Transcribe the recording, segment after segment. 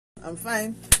I'm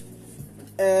fine.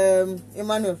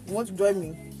 Emmanuel, you want to join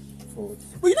me? For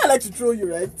But you know I like to throw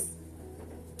you, right?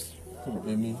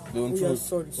 Amy, don't Yeah, throw.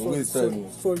 sorry.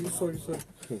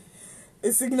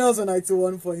 It signals on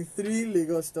 91.3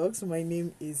 Lagos Talks. My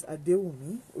name is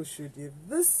Ayorinde Oshodi.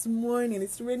 This morning,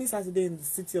 it's rainy Saturday in the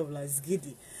city of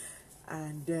Lasgidi.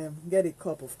 And get a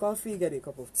cup of coffee, get a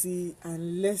cup of tea,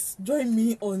 and let's join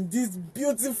me on this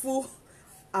beautiful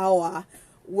hour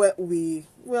where we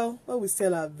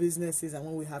sell our businesses and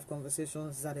when we have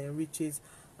conversations that enriches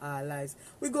our lives.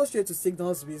 We go straight to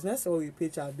Signals Business, or we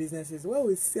pitch our businesses, where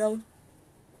we sell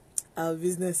our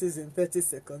businesses in 30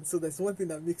 seconds. So there's one thing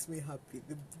that makes me happy: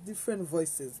 the different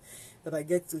voices that I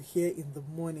get to hear in the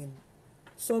morning,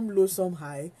 some low, some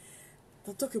high,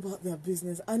 that talk about their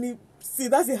business. And see,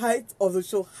 that's the height of the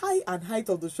show, high and height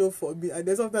of the show for me. And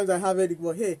then sometimes I have it,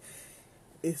 but hey,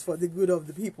 it's for the good of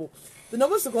the people. The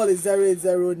numbers to call is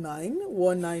 0809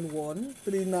 191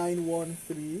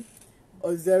 3913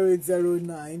 or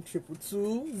 0809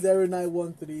 222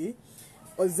 0913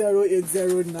 or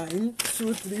 0809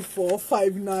 234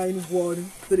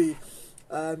 5913.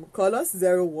 Call us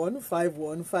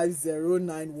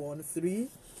 0151509113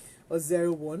 or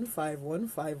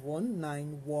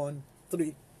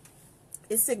 0151519113.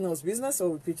 It signals business,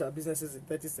 or we pitch our businesses in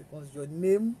 30 seconds. Your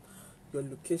name, your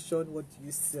location, what do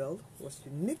you sell, what's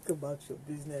unique about your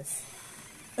business,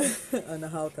 and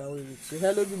how can we reach you.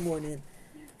 Hello, good morning.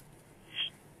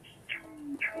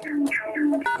 We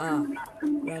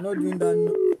are not doing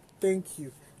that. Thank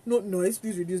you. No noise.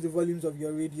 Please reduce the volumes of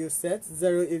your radio set.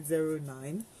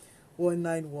 0809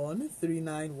 191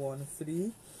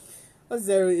 3913 or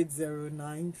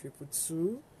 0809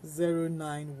 222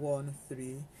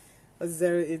 0913 or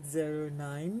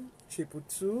 0809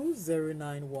 222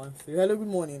 0913. Hello, good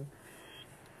morning.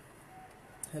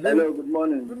 Hello, good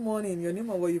morning. Good morning. Your name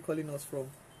and where are you calling us from?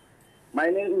 My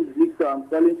name is Victor. I'm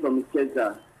calling from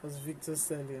Ikeja. What's Victor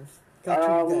selling?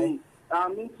 Catering guy.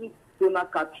 I'm into toner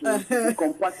cartridge, the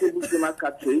compatible toner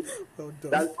cartridge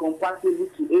that's compatible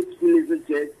to HP laser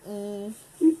jet.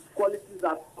 Its qualities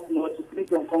are top-notch. You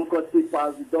click on Concord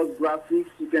papers, it does graphics.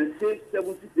 You can save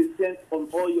 70% on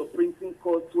all your printing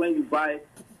costs when you buy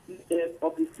CS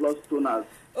Office Plus toners.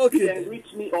 Okay. You can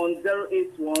reach me on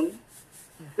 081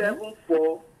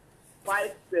 74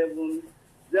 57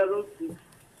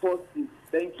 0646.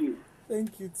 Thank you.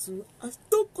 Thank you too. And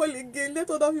don't call again. Let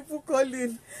other people call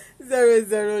in.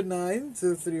 009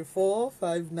 234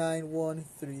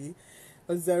 5913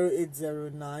 or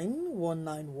 0809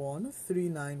 191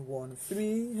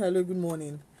 3913. Hello, good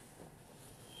morning.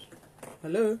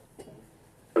 Hello.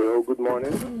 Hello, good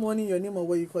morning. Good morning. Your name or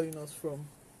where are you calling us from?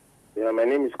 Yeah, my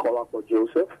name is Kolako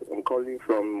Joseph. I'm calling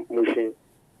from Mushin.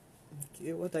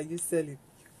 Okay, what are you selling?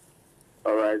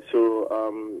 All right, so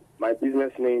my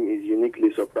business name is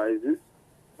Uniquely Surprises.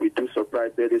 We do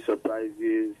birthday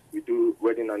surprises, we do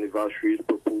wedding anniversaries,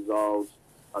 proposals,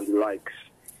 and the likes.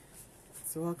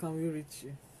 So how can we reach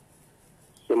you?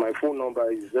 So my phone number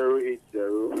is 080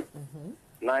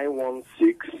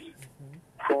 916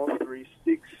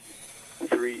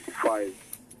 43635.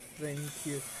 Thank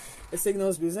you. A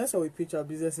Signals Business, or we pitch our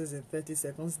businesses in 30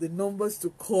 seconds. The numbers to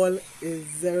call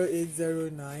is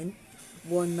 0809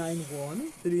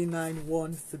 191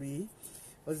 3913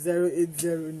 or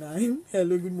 0809.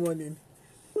 Hello, good morning.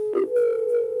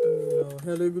 No.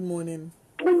 Hello, good morning.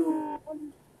 Hello.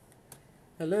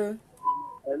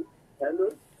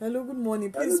 Hello. Hello, good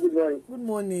morning. Please. Hello, good morning. Good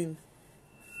morning.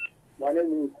 My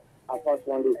name is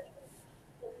Afaswande.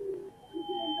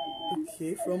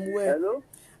 Okay, from where? Hello.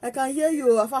 I can hear you.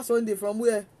 Afaswande, from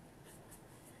where?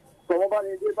 From over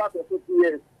in the past 50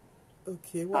 years.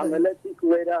 Okay. I'm electric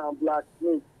welder and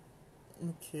blacksmith.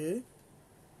 Okay.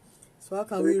 So how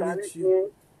can we reach you? Me.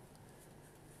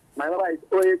 My number is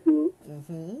 082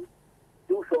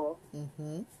 24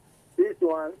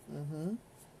 61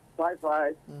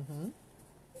 55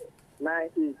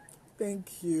 98.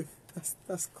 Thank you.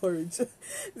 That's courage.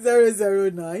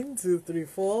 009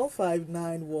 234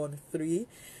 5913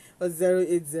 or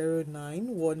 0809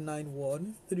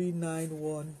 191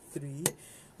 3913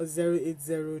 or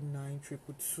 0809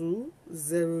 222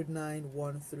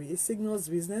 0913. It signals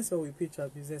business, or we pitch our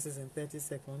businesses in 30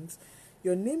 seconds.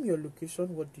 Your name, your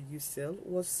location, what do you sell,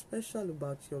 what's special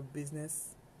about your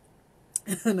business,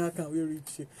 and how can we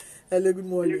reach you. Hello, good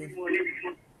morning.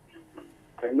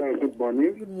 Hello, good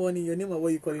morning. Good morning. Your name and where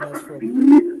are you calling us from?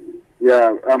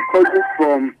 Yeah, I'm calling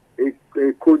from a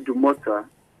Code Mota.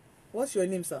 What's your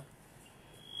name, sir?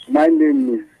 My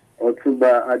name is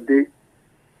Otuba Ade.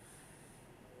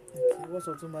 Okay, what's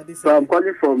Otumba So I'm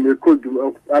calling from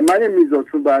Eko. My name is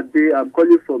Otumba Ade. I'm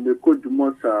calling from Eko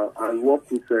Dumota and work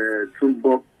with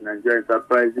Tumbok Nigeria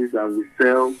Enterprises, and we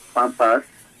sell pampers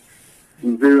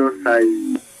in various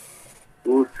sizes,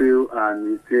 wholesale and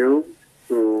retail.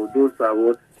 So those are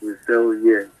what we sell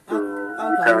here. So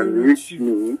you can reach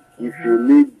me if you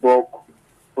need bulk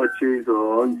purchase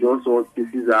or just what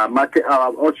pieces.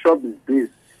 Our shop is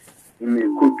based in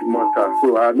Eko Dumota. So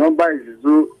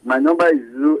my number is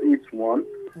 081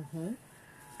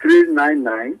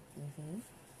 399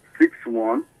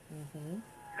 61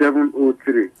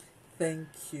 703. Thank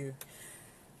you.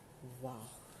 Wow.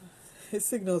 It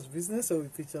signals business, so we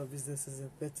pitch our businesses in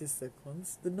 30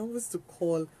 seconds. The numbers to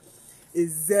call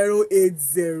is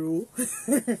 080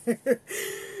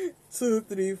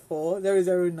 234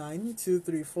 009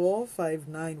 234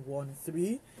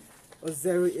 5913 or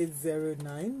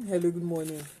 0809. Hello, good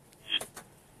morning.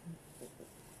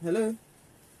 Hello.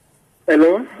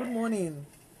 Hello. Good morning.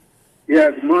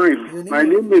 Yeah, good morning. My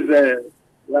name is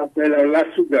Rafael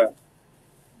Lasuga.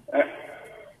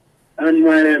 And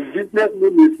my business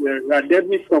name is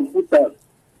Radevi Computers.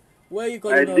 Where are you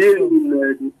calling us deal from? in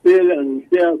the sale and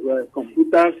repair of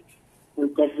computers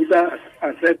and computer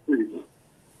accessories.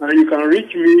 And you can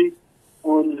reach me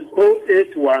on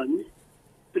 081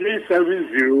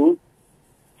 370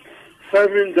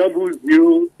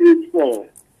 70084.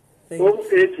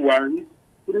 081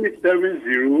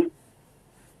 370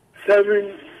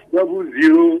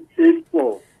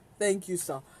 70084. Thank you,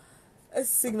 sir. It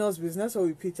signals business, or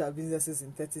we pitch our businesses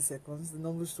in 30 seconds. The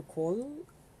numbers to call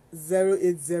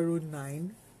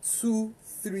 0809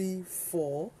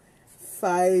 234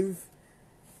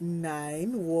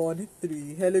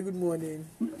 5913. Hello, good morning.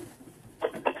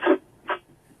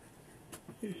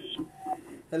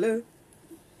 Hello.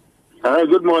 Hi,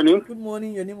 good morning. Good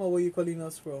morning. Your name or where are you calling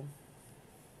us from?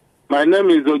 My name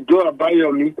is Ojo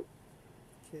Abayomi.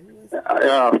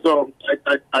 Okay. So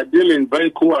I deal in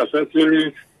vehicle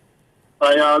accessories,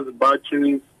 tires,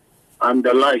 batteries, and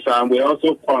the likes. And we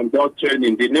also conduct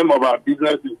training. The name of our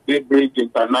business is Daybreak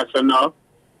International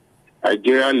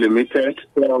Nigeria Limited.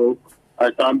 So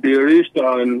I can be reached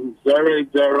on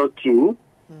 0802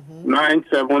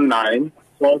 979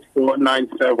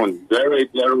 4497.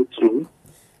 0802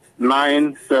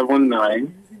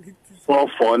 979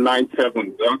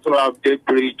 4497. We also have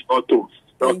Daybreak Autos.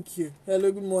 Thank you.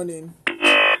 Hello, good morning.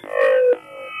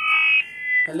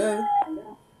 Hello.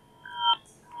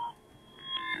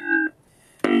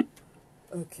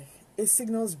 Okay. It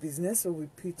signals business, so we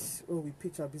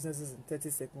pitch our businesses in 30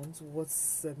 seconds.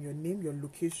 What's your name, your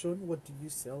location, what do you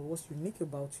sell, what's unique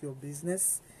about your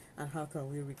business, and how can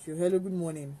we reach you? Hello, good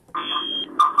morning.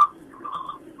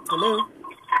 Hello.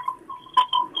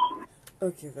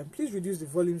 Okay, then please reduce the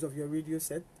volumes of your radio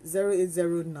set.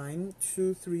 0809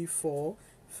 234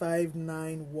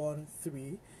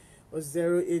 5913 or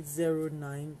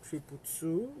 0809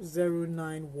 222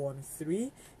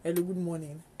 0913. Hello, good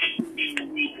morning.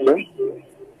 Hello?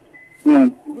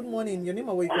 Good morning. Your name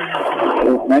or where are you calling us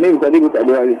from? My name is Adibut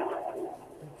Aduari.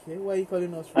 Okay, where are you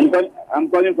calling us from? I'm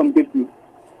calling from Tapa.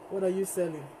 What are you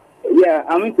selling? Yeah,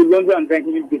 I'm into laundry and dry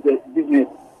cleaning business.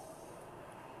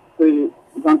 So you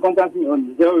can contact me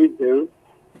on 080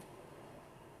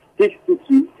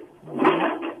 622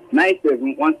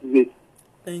 97168.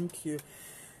 Thank you.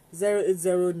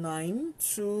 0809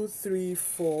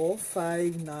 234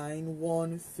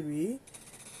 5913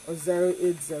 or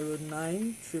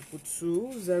 0809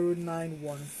 222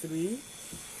 0913.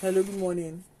 Hello, good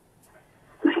morning.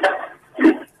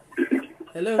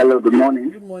 Hello. Hello, good morning.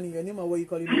 Good morning. Your name and where are you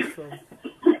calling us from?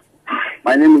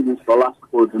 My name is Mr.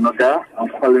 Olasko Dunoga. I'm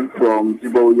calling from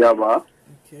Zibo Yaba.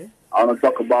 Okay. I want to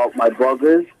talk about my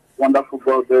burgers. Wonderful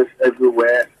burgers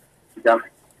everywhere. You can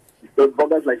those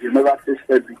burgers like you never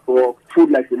tasted before, food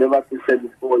like you never tasted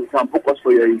before. You can book us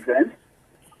for your event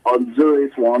on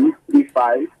 081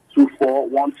 35 24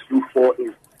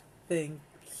 1248. Thank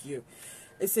you.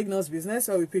 It signals business,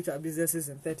 so we pitch our businesses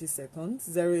in 30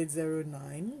 seconds.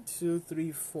 0809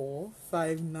 234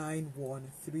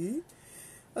 5913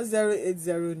 or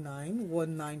 0809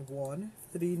 191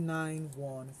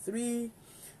 3913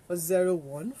 or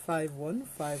 0151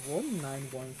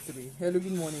 51913. Hello,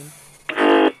 good morning.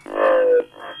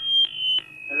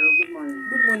 Hello, good morning.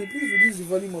 Good morning. Please reduce the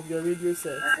volume of your radio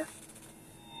set.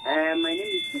 My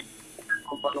name is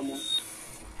Kopalomo.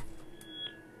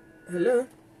 Hello.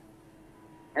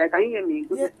 Can you hear me?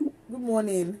 Yeah. Good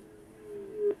morning.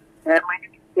 My name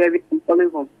is Kevin. I'm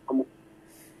calling from Komo.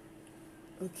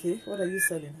 Okay. What are you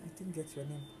selling? I didn't get your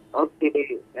name.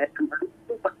 Okay. I'm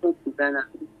fashion designer.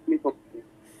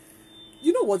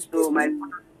 You know what? So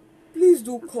Please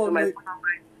do call me.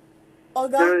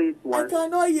 Oga, I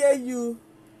cannot hear you.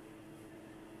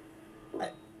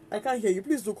 I can't hear you.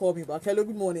 Please do call me back. Hello,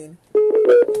 good morning.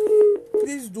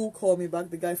 Please do call me back.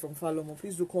 The guy from Falomo.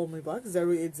 Please do call me back.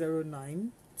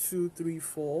 0809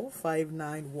 234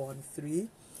 5913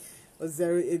 or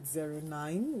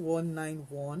 0809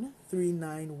 191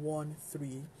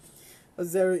 3913 or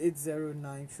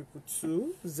 0809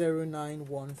 222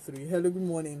 0913. Hello, good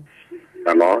morning.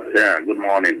 Hello, yeah, good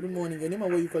morning. Good morning. Your name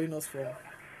and where are you calling us from?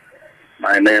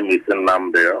 My name is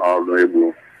Nnamdi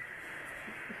Oluebu.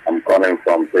 I'm calling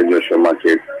from Tejo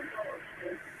Market.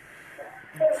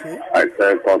 Okay. I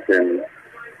sell cotton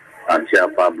and chair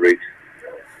fabric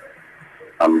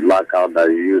and blackout that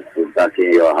you use to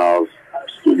darken your house,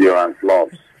 studio and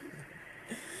clubs.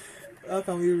 How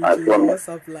can we reach you?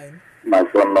 WhatsApp line? My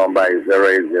phone number is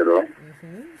 080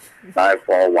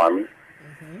 941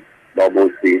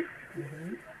 CC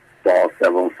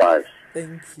 475.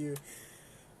 Thank you.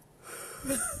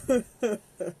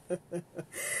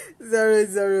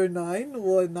 009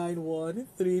 191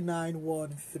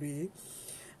 3913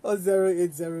 or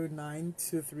 0809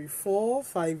 234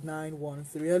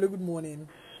 5913. Hello, good morning.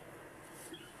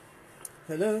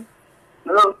 Hello.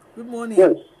 Hello. Good morning.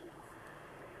 Yes.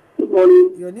 Good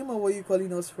morning. Your name and where are you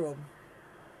calling us from?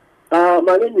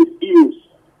 My name is Ius.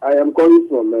 I am calling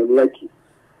from Lekki. Okay.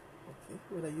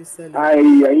 What are you selling?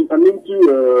 I'm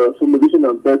into fumigation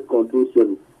and pest control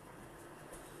service.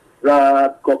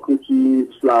 Rats,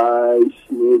 cockroaches, flies,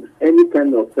 snakes, any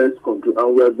kind of pest control,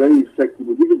 and we are very effective.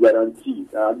 We give you guarantee.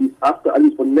 At least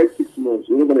for the next 6 months,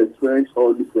 we're not going to experience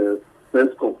all this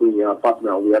pest control in our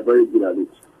partner. We are very good at it.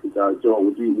 It's our job.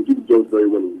 We do the job very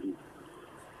well indeed.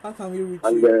 How can we reach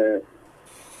and, you?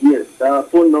 Yes, our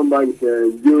phone number is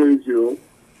 00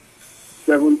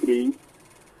 73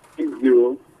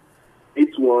 80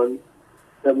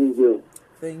 8170.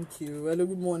 Thank you. Hello,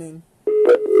 good morning.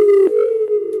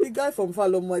 The guy from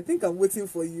Falomo, I think I'm waiting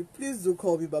for you. Please do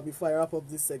call me back before I wrap up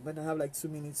this segment. I have like 2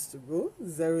 minutes to go.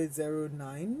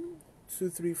 0809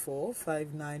 234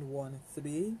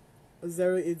 5913 or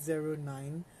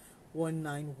 0809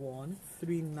 191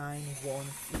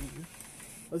 3913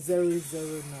 or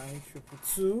 0809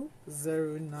 222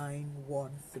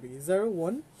 0913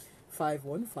 01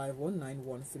 51 51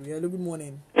 913. Hello, good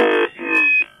morning.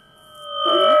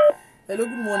 Hello,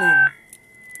 good morning.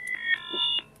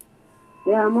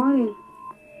 Yeah, morning.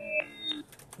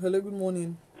 Hello, good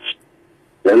morning.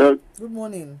 Hello. Good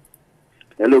morning.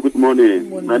 Hello, good morning. Good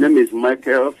morning. My name is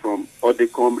Michael from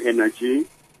Odecom Energy.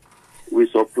 We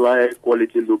supply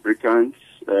quality lubricants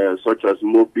such as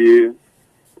Mobil,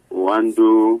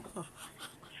 Wando,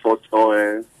 Fort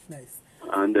Oil. Nice.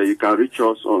 And you can reach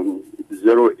us on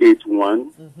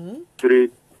 081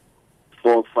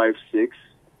 3456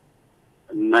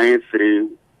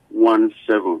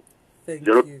 9317. Thank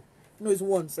you. No, it's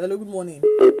once. Hello, good morning.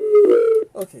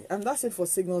 Okay, and that's it for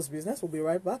Signals Business. We'll be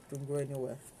right back. Don't go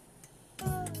anywhere.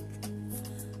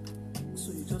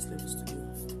 So you just left the studio.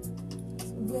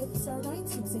 With Star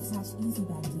 966 Easy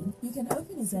Banking, you can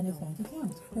open a Zenith Bank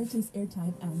account, purchase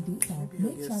airtime and data,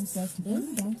 make transfers to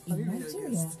any bank in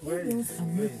Nigeria, pay bills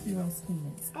and make POS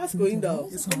payments. Ask going down.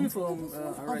 It's coming from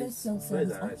other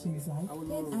self-service options like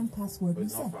PIN and password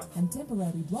reset and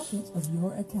temporary blockage of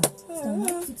your account. Star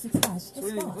 966 is fast,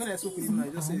 easy and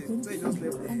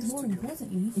convenient. And more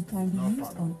importantly, it can be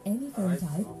used on any phone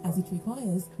type as it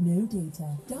requires no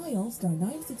data. Dial Star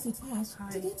 966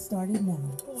 to get started now.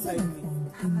 Zenith Bank.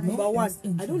 Number one,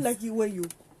 I don't like it when you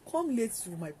come late to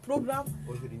my program.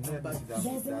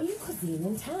 There's a new cuisine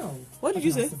in town. What did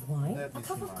you say? A glass of wine, a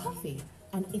cup of coffee,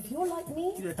 and if you're like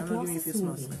me, a glass of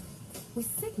smoothie. With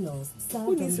Signals served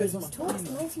on Lagos Talks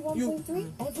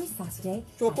 91.3 every Saturday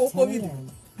at 10 a.m.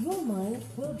 Your mind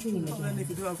will dream again. If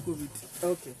you don't have COVID.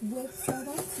 Okay. With Star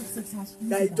 966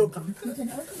 Guy talker. you can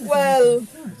open a Well,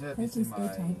 account, purchase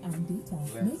airtime and data,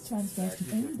 make transfers to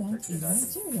any bank in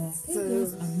Nigeria, pay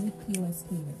bills and make POS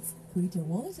payments. Create a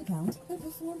wallet account and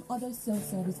perform other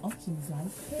self-service options like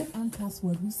PIN and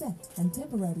password reset and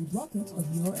temporary blockage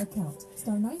of your account.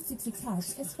 Star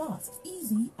 966 is fast,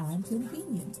 easy, and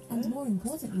convenient. And more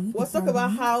importantly, let's talk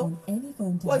about how. on any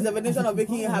phone type What's the definition of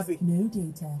making you happy? No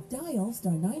data. Dial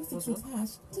Star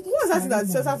 966 to get Who was that that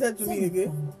started now. said to me again?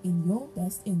 Bank, in your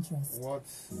best interest. What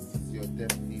is your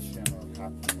definition of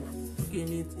happiness? You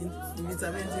need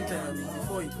intervention time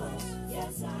before it comes.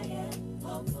 Yes, I am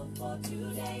hopeful for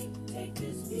today. Take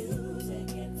this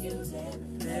music and use it.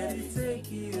 Let it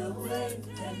take you away.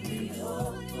 And be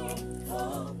hopeful,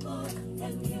 hopeful,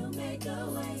 and you make a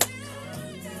way. I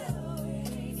know it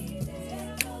ain't easy, but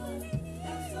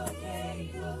that's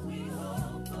okay. But we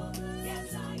hopeful.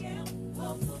 Yes, I am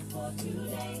hopeful for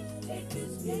today. Take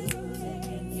this music.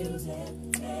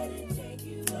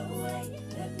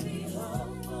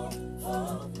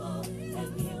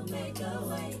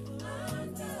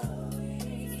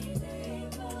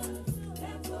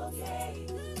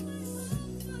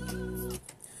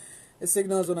 It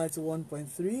signals on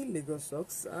 91.3 Lagos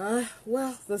Stocks.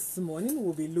 Well, this morning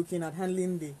we'll be looking at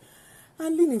handling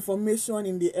information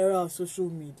in the era of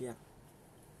social media.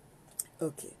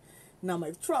 Okay. Now, my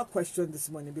track question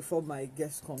this morning before my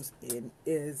guest comes in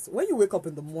is: when you wake up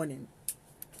in the morning,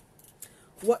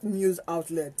 what news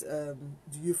outlet do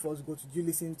you first go to? Do you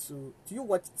listen to? Do you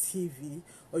watch TV,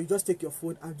 or you just take your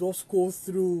phone and just scroll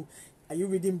through? Are you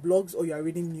reading blogs or you are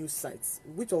reading news sites?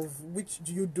 Which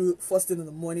do you do first thing in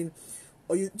the morning?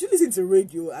 Or do you listen to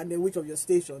radio, and then which of your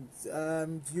stations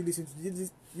do you listen to? Do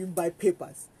you buy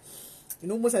papers? You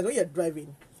know, most times when you're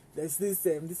driving, there's this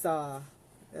they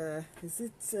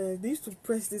used to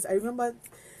press this. I remember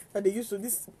that they used to,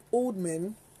 this old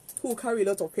men who carry a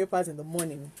lot of papers in the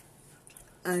morning,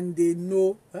 and they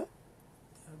know,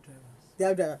 they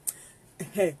have driver.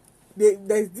 Hey,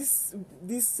 there's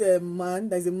a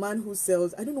man who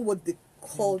sells, I don't know what they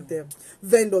call them,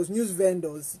 news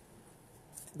vendors.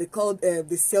 They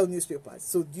sell newspapers.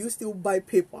 So do you still buy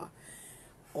paper,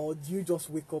 or do you just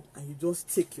wake up and you just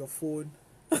take your phone?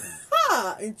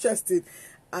 Interesting.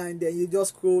 And then you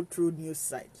just scroll through news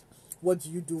sites. What do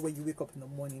you do when you wake up in the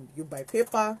morning? Do you buy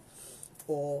paper,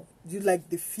 or do you like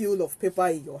the feel of paper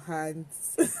in your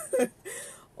hands?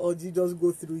 Or do you just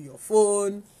go through your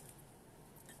phone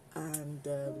and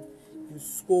you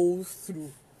scroll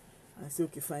through and say,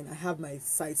 okay, fine, I have my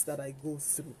sites that I go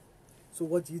through? So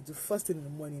what do you do first thing in the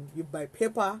morning? You buy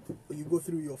paper or you go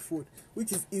through your phone?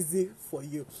 Which is easy for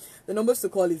you? The numbers to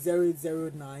call is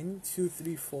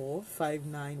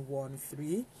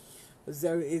 0809-234-5913,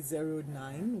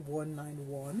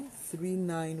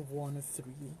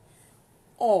 0809-191-3913,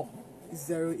 or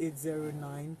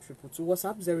 0809-222.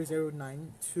 WhatsApp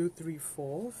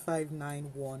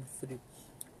 009-234-5913.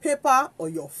 Paper or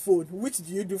your phone? Which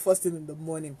do you do first thing in the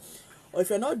morning? Or if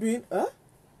you're not doing,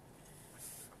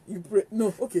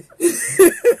 no, okay.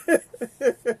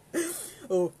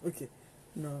 Oh, okay.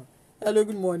 No. Hello,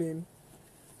 good morning.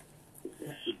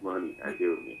 Good morning,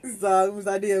 Ayorinde. Mr.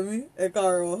 Adeyemi,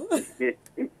 Ekaro.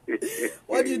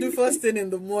 What do you do first thing in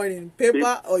the morning?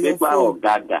 Paper or your phone? Paper or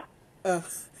Gaga?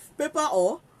 Paper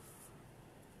or?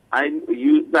 I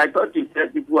thought you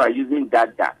said people are using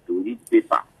Gaga to read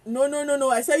paper. No.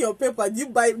 I said your paper. Do you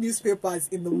buy newspapers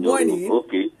in the morning? No,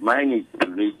 okay. Mine is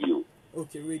radio.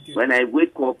 Okay, radio. When I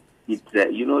wake up, it's, the...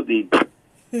 What do you call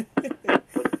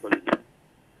it?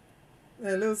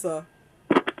 Hello, sir.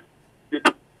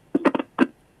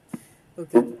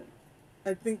 Okay.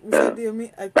 I think, Mr. Adeyemi,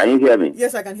 can you hear me?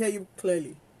 Yes, I can hear you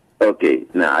clearly. Okay.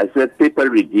 Now, I said paper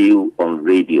review on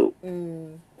radio.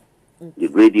 Okay. The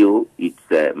radio, it's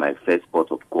my first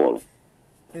port of call.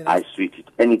 Yeah. I switch it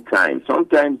anytime.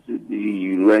 Sometimes,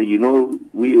 we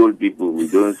old people, we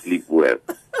don't sleep well.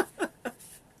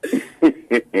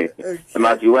 Okay.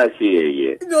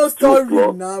 No story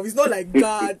now. It's not like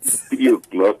that. 3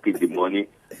 o'clock in the morning,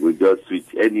 we just switch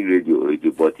any radio,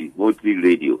 but it's mostly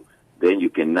radio. Then you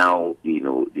can now,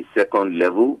 the second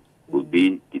level would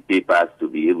be the papers to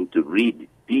be able to read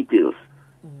details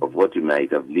of what you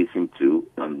might have listened to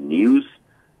on news,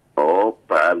 or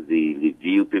perhaps the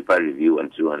paper review,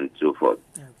 and so on and so forth.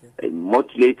 Okay. And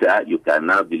much later, you can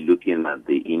now be looking at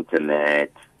the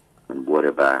internet and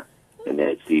whatever, and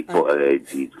then see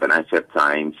the Financial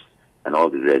Times and all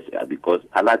the rest, because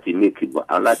I like to make it,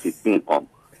 I like to think of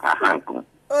a handcom.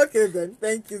 Okay then,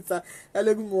 thank you, sir.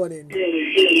 Hello, good morning.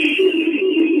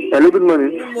 Hello, good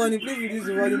morning. Good morning. Please reduce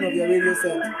the volume of your radio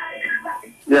set.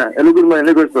 Yeah, hello, good morning,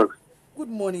 Lagos Stocks. Good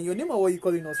morning. Your name or where are you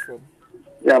calling us from?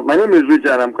 Yeah, my name is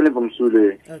Richard. I'm calling from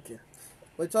Sule. Okay.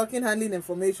 We're talking handling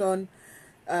information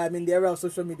in the era of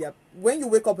social media. When you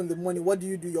wake up in the morning, what do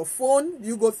you do? Your phone? Do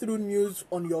you go through news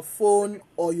on your phone,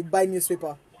 or you buy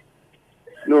newspaper?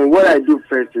 No, what I do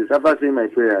first is, after saying my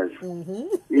prayers,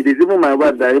 it is even my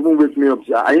wife that even wakes me up.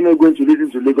 Are you not going to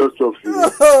listen to Lagos Stocks?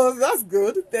 Oh, that's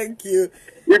good. Thank you.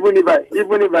 Even if I,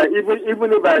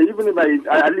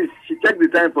 at least she checks the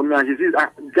time for me and she says,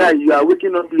 guy, you are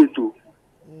waking up late too.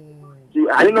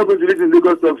 Are you not going to listen to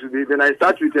Lagos Stocks today? Then I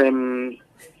start with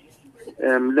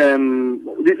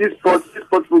this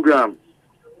sports program.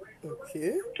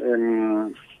 Okay.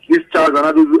 This Charles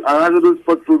another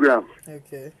sports program.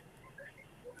 Okay.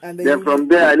 And then from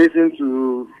there I listen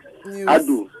to news.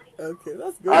 Adu. Okay,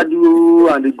 that's good. Adu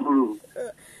and the Guru.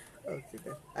 Okay,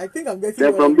 then. I think I'm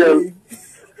getting.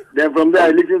 Then from there I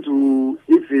listen to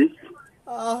Ife.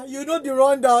 You know the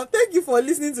rundown. Thank you for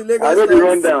listening to Lagos. I know the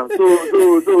rundown.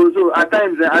 So at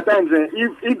times,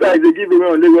 if guys they give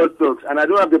away on Lagos Stocks and I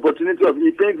don't have the opportunity of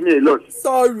it, pains me a lot.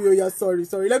 Sorry.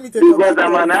 Let me take because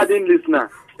I'm an adding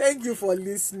listener. Thank you for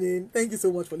listening. Thank you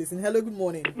so much for listening. Hello, good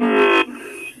morning.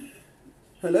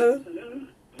 Hello.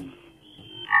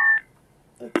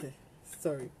 Okay.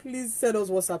 Sorry. Please send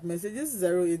us WhatsApp messages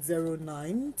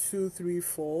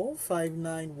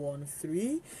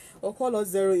 0809-234-5913 or call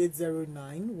us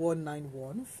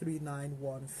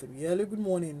 0809-191-3913. Hello, good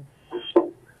morning.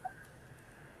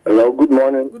 Hello, good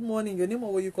morning. Good morning. Your name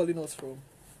or where are you calling us from?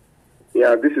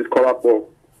 Yeah, this is Kolapo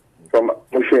from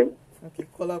Mushin. Okay,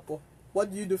 Kolapo.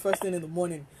 What do you do first thing in the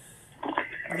morning?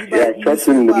 First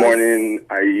thing in the morning,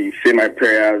 I say my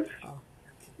prayers.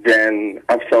 Then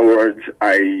afterwards,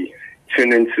 I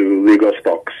tune into Lagos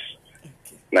Stocks.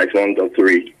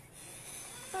 91.3.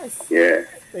 Nice. Yeah.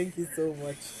 Thank you so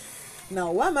much.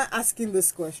 Now, why am I asking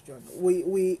this question?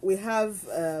 We have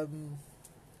the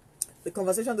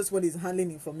conversation this one is handling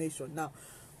information. Now,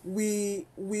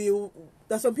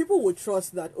 there's some people will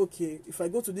trust that, okay, if I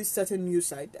go to this certain news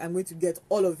site, I'm going to get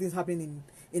all of things happening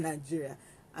in Nigeria.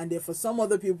 And then for some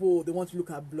other people, they want to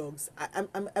look at blogs. I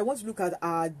want to look at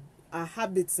our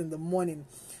habits in the morning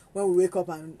when we wake up,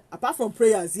 and apart from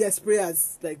prayers, yes,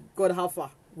 prayers like God how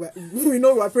far we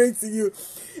know we're praying to you.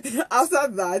 After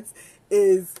that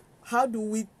is, how do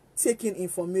we take in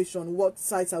information? What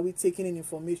sites are we taking in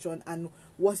information, and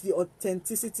what's the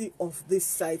authenticity of these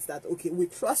sites? That okay, we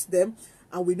trust them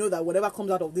and we know that whatever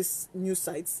comes out of these news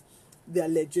sites, they are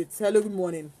legit. Hello, good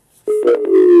morning.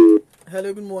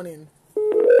 Hello, good morning.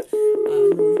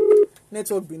 No,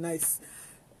 network be nice.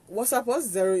 WhatsApp us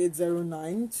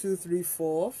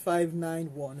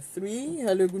 0809-234-5913.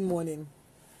 Hello, good morning.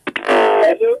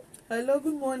 Hello. Hello,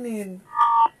 good morning.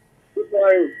 Good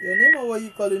morning. Your name or where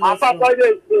you calling us from?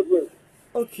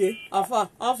 Okay, Alpha.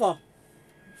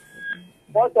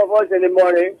 Most of us in the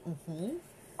morning,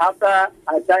 after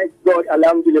I thank God,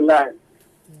 Alhamdulillah,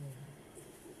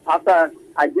 after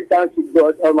I give thanks to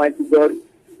God, Almighty God,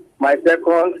 my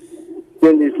second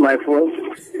thing is my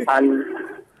phone and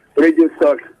radio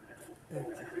talk.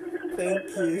 Thank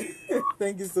you.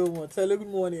 Thank you so much. Hello, good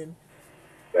morning.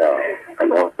 Yeah,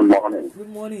 hello, good morning. Good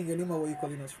morning. Your name or where you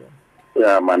calling us from?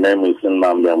 Yeah, my name is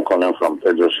Namdi. I'm calling from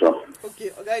Tejoshon.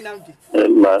 Okay, okay, Namdi.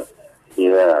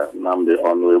 Namdi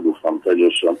Honorable from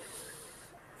Tejoshon.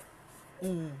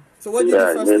 So what do you do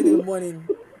first thing in the morning?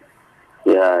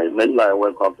 Yeah, immediately I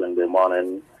wake up in the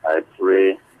morning, I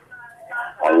pray,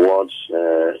 I watch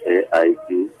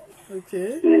AIT.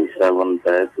 Okay. Till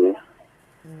 7:30.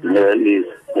 Nearly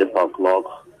 8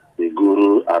 o'clock, the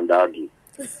Guru and Daddy.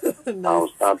 Nice. I'll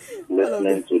start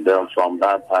listening to them from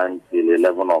that time till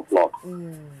 11 o'clock.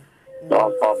 Don't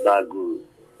stop that Guru.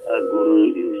 That Guru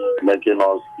is giving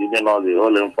us the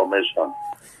whole information.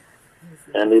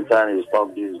 Anytime you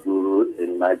stop this Guru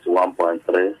in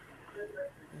 91.3,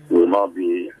 you will not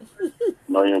be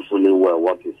knowing fully well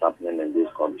what is happening in this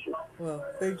country. Well,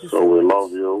 thank you so we much.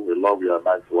 Love you. We love you at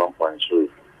 91.3.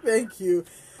 Thank you.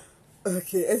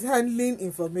 Okay, it's handling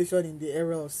information in the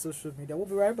era of social media. We'll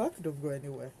be right back. Don't go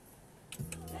anywhere.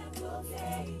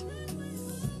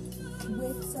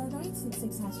 With star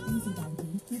 966 # easy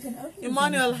banking, you can open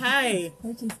Emmanuel, hi.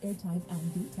 Purchase airtime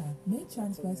and data, make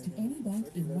transfers to any bank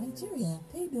in Nigeria,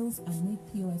 pay bills and make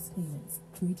POS payments.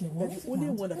 Create your wallet account, only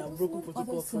one that have broken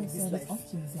protocol for this life.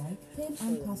 Options like PIN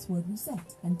and password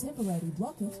reset and temporary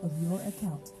blockage of your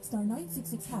account. Star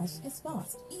 966 # is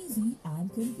fast, easy and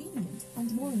convenient.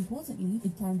 And more importantly,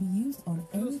 it can be used on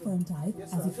any phone type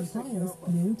as it requires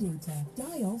no data.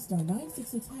 Dial star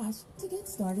 966 # to get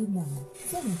started now.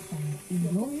 Seventh Bank, in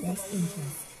your best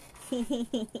interest.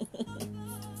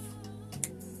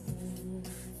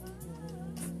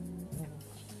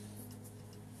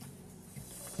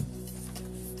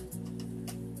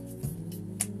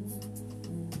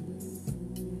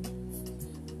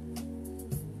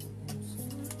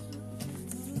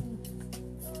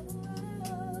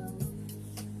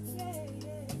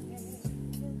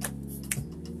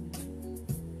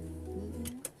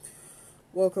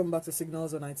 Welcome back to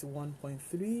Signals on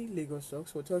 91.3 Lagos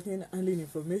Stocks. We're talking handling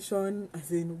information. I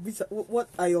think, what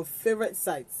are your favorite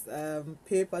sites?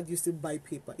 Paper. Do you still buy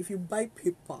paper? If you buy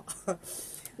paper,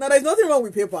 now there's nothing wrong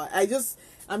with paper.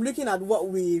 I'm looking at what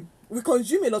we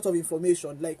consume a lot of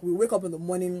information. Like we wake up in the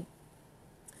morning.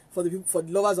 For the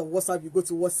lovers of WhatsApp, you go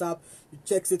to WhatsApp, you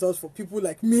check status. For people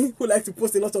like me who like to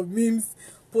post a lot of memes,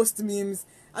 I'm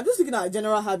just looking at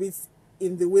general habits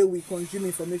in the way we consume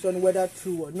information, whether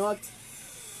true or not.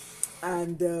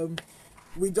 And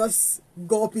we just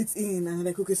gulp it in and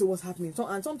like, okay, so what's happening? So,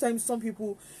 and sometimes some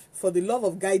people, for the love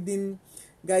of guiding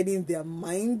their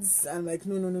minds, and like,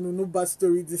 no bad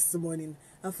story this morning.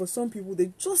 And for some people,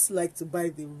 they just like to buy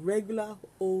the regular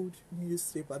old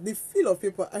newspaper. The feel of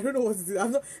paper, I don't know what it is. It's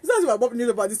not about bought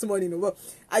newspaper this morning, but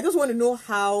I just want to know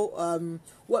how,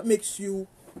 what makes you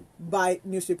buy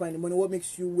newspaper in the morning? What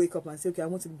makes you wake up and say, okay, I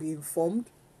want to be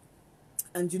informed?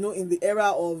 And in the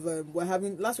era of we're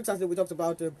having last week Saturday we talked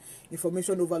about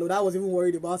information overload. I was even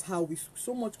worried about how we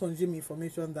so much consume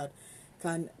information that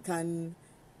can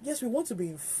yes, we want to be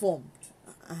informed,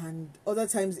 and other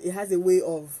times it has a way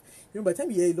of by the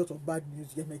time you hear a lot of bad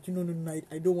news, you're like no,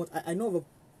 I don't want. I know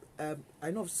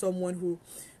of someone who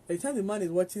by the time the man is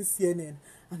watching CNN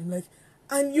and I'm like,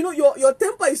 and your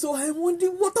temper is so high. I'm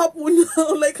wondering what happened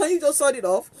now. Like, can you just sort it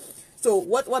off? So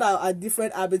what are our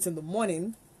different habits in the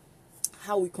morning?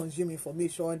 How we consume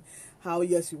information, how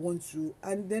yes you want to,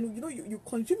 and then you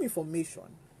consume information,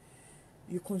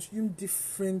 you consume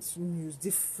different news,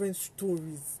 different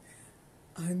stories,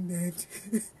 and then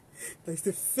that's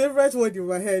the favorite word in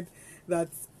my head, that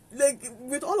like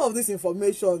with all of these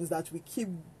informations that we keep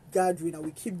gathering and we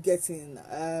keep getting,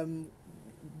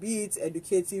 be it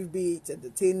educative, be it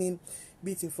entertaining,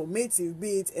 be it informative,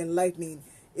 be it enlightening,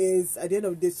 is at the end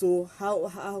of the day, so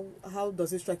how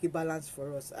does it strike a balance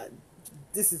for us?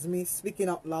 This is me speaking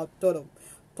out loud,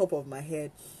 top of my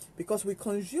head, because we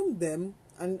consume them,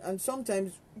 and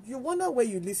sometimes you wonder where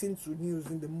you listen to news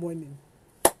in the morning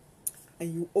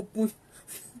and you open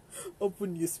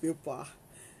newspaper,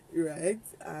 right,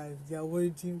 and you're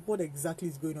wondering what exactly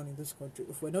is going on in this country.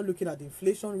 If we're not looking at the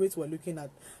inflation rates, we're looking at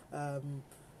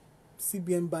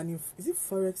CBN banning, is it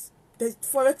forex? There's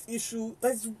forex issue.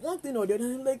 That's one thing or the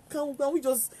other. Like, can we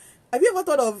just? Have you ever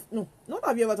thought of? No, not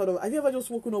have you ever thought of. Have you ever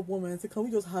just woken up one morning and said, "Can we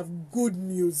just have good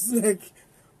news? Like,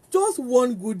 just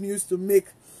one good news to make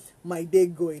my day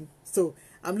going." So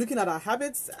I'm looking at our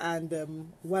habits and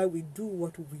why we do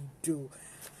what we do.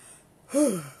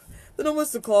 The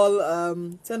numbers to call,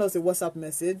 send us a WhatsApp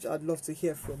message. I'd love to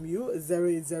hear from you.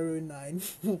 0809.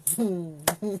 I'm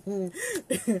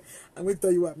going to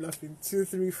tell you why I'm laughing.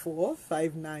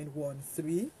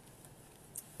 234-5913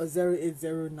 or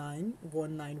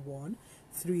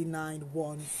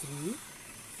 0809-191-3913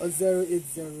 or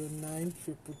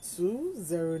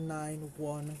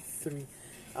 0809-222-0913.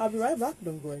 I'll be right back.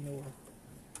 Don't go anywhere.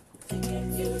 My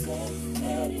name is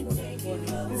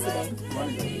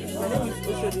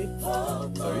Oshodi.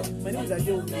 Sorry? My name is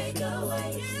Ayorinde.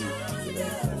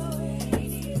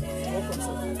 Welcome,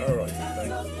 sir. Alright,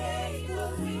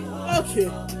 thank you. Okay.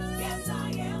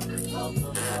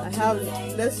 I have,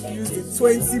 let's use the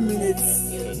 20 minutes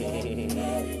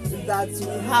that we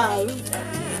have.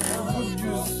 Good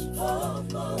use.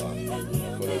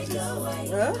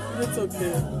 It's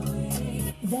okay.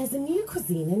 There's a new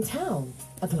cuisine in town.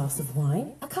 A glass of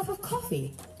wine, a cup of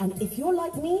coffee, and if you're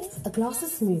like me, a glass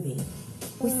of smoothie.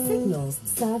 With signals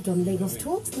served on Lagos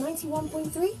Talks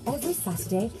 91.3 every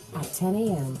Saturday at 10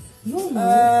 a.m. Your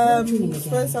mind will dream again.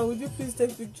 First, would you please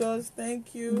take pictures?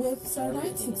 Thank you. With star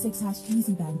 966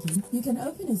 Easy Banking, you can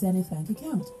open a Zenith Bank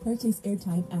account, purchase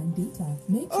airtime and data,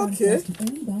 make transfers to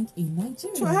any bank in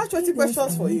Nigeria. So I have 20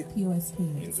 questions for you. POS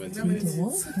payments, create a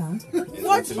wallet account,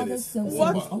 watch other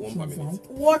self-service options like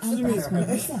watch me.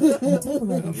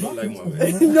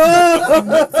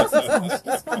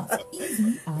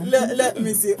 Let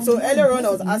me see. So earlier on,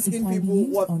 I was asking people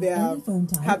what their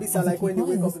habits are like when they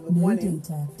wake up in the morning.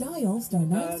 So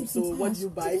what do you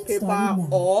buy, paper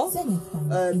or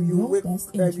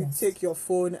you take your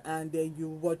phone and then you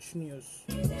watch news?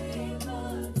 Hope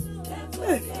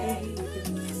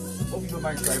you don't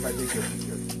mind if I take your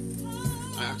picture.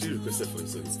 I actually requested for it,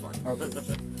 so it's fine.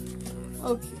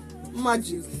 Okay.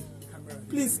 Magic.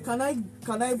 Please, can I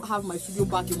have my studio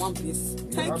back in one place?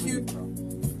 Thank you.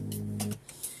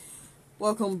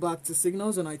 Welcome back to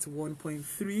Signals on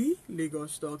 91.3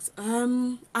 Lagos Talks.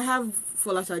 I have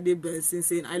Folashade Benson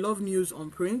saying, I love news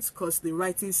on print because the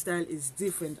writing style is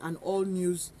different and all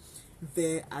news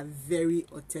there are very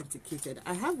authenticated.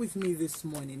 I have with me this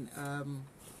morning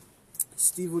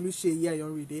Steve Oluseyi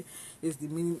Ayorinde is the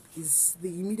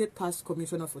immediate past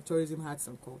Commissioner for Tourism, Arts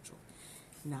and Culture.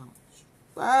 Now,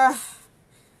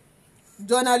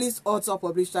 journalist, author,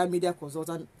 publisher, media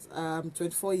consultant,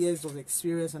 24 years of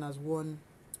experience and has won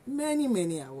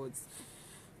many awards.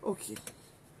 Okay,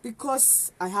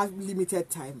 because I have limited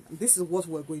time, this is what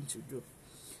we're going to do.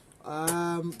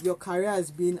 Your career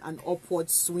has been an upward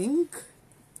swing.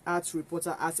 Arts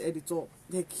reporter, arts editor.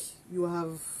 Like you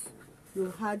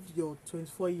had your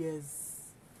 24 years.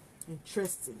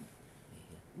 Interesting.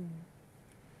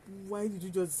 Why did you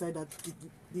just decide that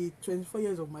the 24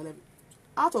 years of my life,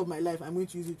 out of my life, I'm going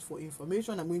to use it for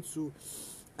information? I'm going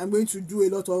to do a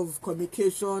lot of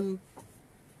communication,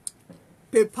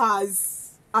 papers,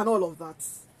 and all of that.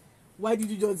 Why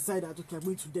did you just decide that, okay, I'm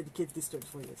going to dedicate this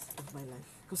 24 years of my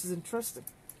life? Because it's interesting.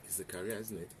 It's a career,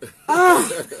 isn't it?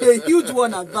 A huge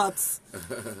one at that.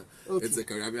 Okay. It's a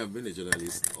career. I mean, I've been a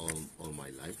journalist all my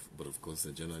life, but of course,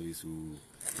 a journalist who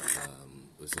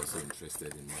was also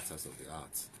interested in matters of the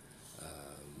arts.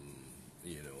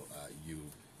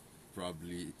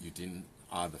 You didn't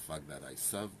add the fact that I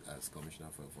served as Commissioner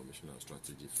for Information and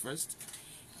Strategy first,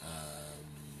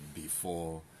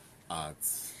 before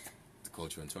arts,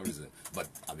 culture and tourism. But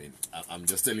I mean, I'm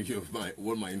just telling you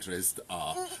what my interests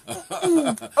are.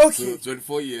 Okay. So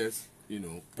 24 years,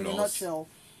 plus. In a nutshell.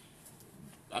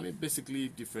 I mean, basically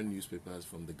different newspapers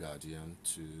from The Guardian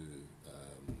to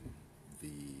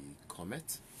the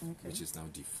Comet, which is now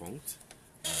defunct,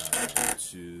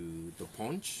 to The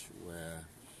Punch, where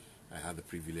I had the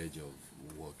privilege of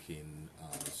working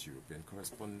as European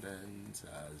correspondent,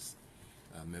 as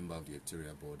a member of the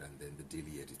editorial board, and then the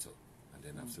daily editor. And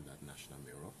then after that, National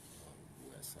Mirror,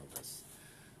 where I served as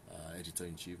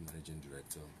editor-in-chief, managing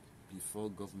director, before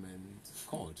government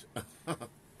called.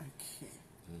 Okay.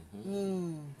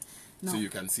 So you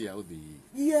can see how the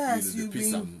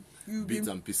bits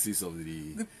and pieces of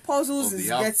the puzzles is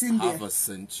getting there. Half a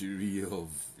century of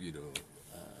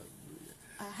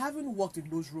I haven't worked in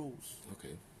those roles.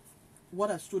 Okay. What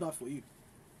has stood out for you?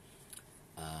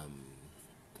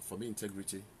 For me,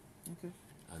 integrity. Okay.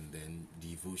 And then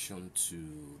devotion to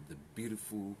the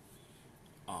beautiful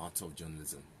art of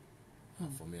journalism.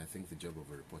 For me, I think the job of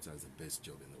a reporter is the best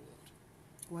job in the world.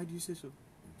 Why do you say so?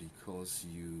 Because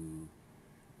you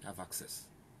have access.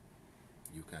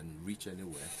 You can reach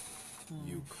anywhere.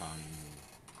 You can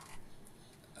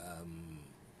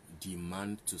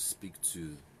demand to speak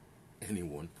to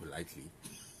anyone politely,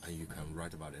 and you can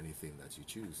write about anything that you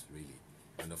choose, really.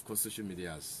 And of course, social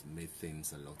media has made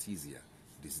things a lot easier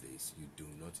these days. You do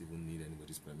not even need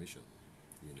anybody's permission,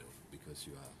 because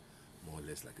you are more or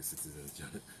less like a citizen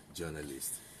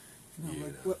journalist.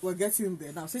 No, we're getting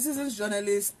there now. Citizens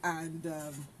journalists and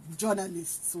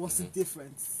journalists, what's the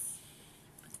difference?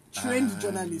 Trained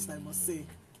journalists, I must say.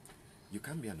 You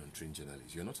can't be an untrained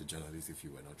journalist. You're not a journalist if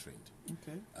you were not trained.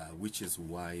 Okay. Which is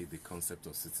why the concept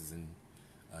of citizen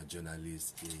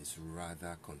journalist is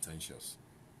rather contentious.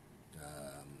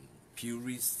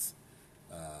 Purists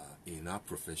in our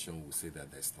profession will say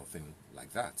that there's nothing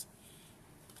like that.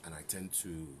 And I tend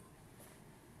to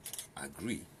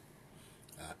agree,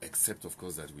 except of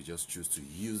course that we just choose to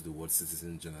use the word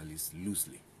citizen journalist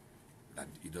loosely, that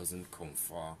it doesn't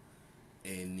confer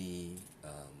any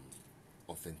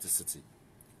authenticity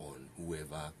on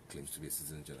whoever claims to be a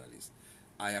citizen journalist.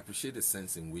 I appreciate the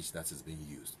sense in which that is being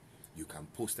used. You can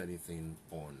post anything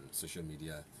on social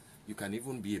media. You can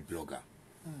even be a blogger.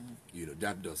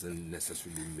 That doesn't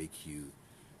necessarily make you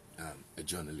a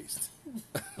journalist.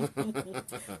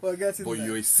 But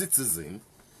you're a citizen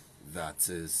that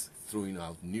is throwing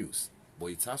out news. But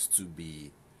it has to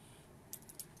be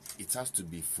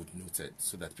footnoted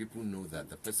so that people know that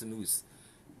the person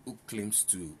who claims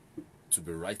to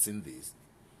be writing this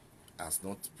has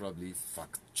not probably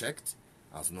fact-checked,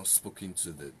 has not spoken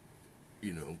to the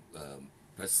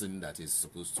person that is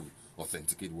supposed to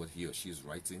authenticate what he or she is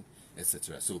writing,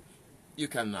 etc. So you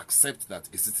can accept that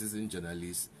a citizen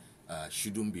journalist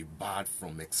shouldn't be barred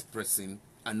from expressing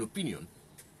an opinion,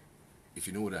 if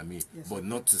you know what I mean. Yes. But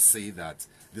not to say that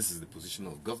this is the position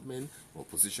of government or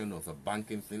position of a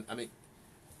banking thing. I mean,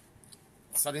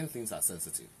 certain things are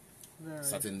sensitive.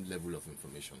 Certain level of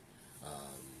information.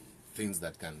 Things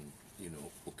that can,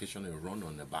 occasionally run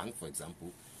on a bank, for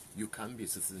example. You can be a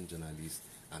citizen journalist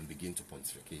and begin to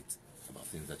pontificate about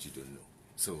things that you don't know.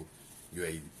 So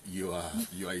you are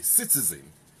a citizen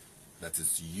that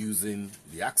is using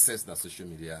the access that social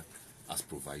media has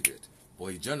provided. For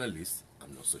a journalist,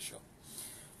 I'm not so sure.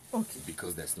 Okay.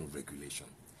 Because there's no regulation.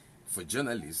 For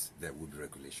journalists, there would be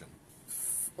regulation.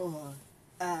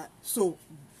 So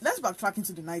let's backtrack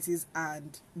into the 90s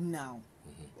and now.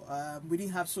 We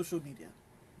didn't have social media.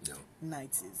 No.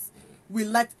 90s. We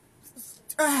liked...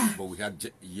 but we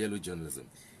had yellow journalism.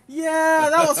 Yeah,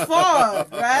 that was fun,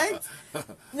 right?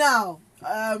 Now,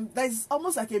 there's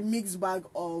almost like a mixed bag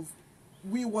of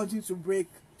we wanting to break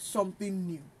something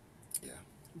new. Yeah.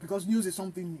 Because news is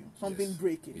something new, something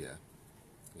breaking. Yeah.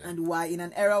 And why in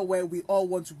an era where we all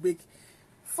want to break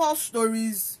false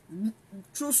stories,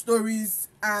 true stories,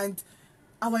 and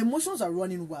our emotions are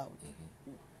running wild.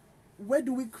 Where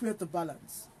do we create the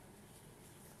balance?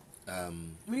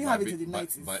 We didn't have it in the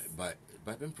 90s.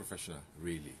 By being professional,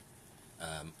 really.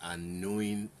 And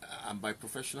knowing, and by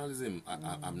professionalism,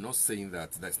 I'm not saying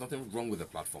that there's nothing wrong with the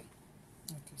platform.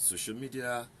 Okay. Social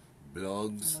media,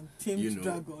 blogs,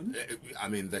 Dragon. I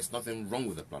mean, there's nothing wrong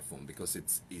with the platform because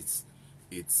it's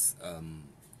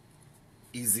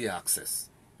easy access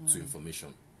to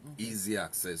information. easy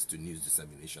access to news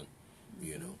dissemination.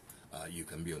 You know, you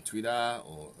can be on Twitter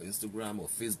or Instagram or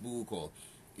Facebook or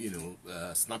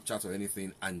Snapchat or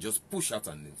anything, and just push out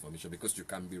an information, because you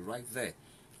can be right there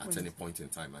at any point in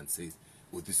time and say,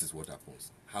 oh, this is what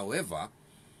happens. However,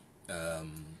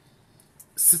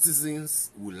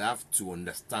 citizens will have to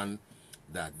understand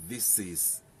that this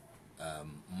is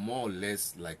more or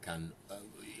less like an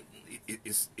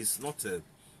it's not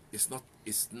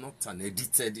an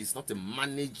edited, it's not a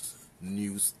managed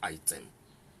news item,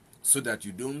 so that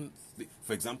you don't,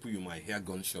 for example, you might hear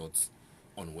gunshots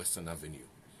on Western Avenue,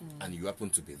 and you happen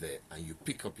to be there, and you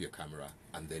pick up your camera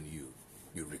and then you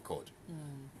record.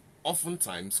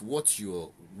 Oftentimes,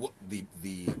 the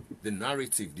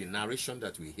narrative, the narration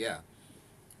that we hear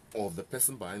of the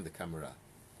person behind the camera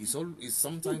is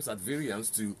sometimes at variance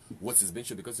to what is being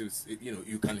shown, because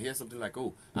you can hear something like,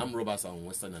 oh, armed robbers on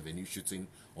Western Avenue shooting,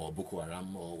 or Boko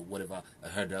Haram or whatever,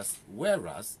 herders,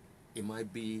 whereas it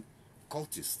might be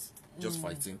cultists just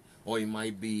fighting, or it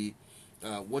might be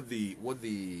what the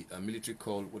military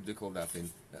call, what they call that thing,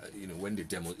 when they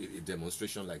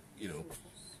demonstration, like,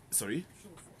 sorry,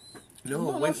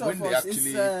 no, when they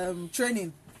actually, it's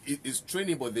training. It's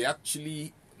training, but they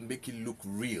actually make it look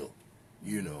real,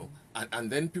 and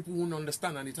then people won't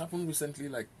understand. And it happened recently,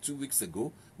 like 2 weeks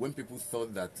ago, when people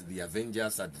thought that the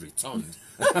Avengers had returned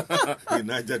in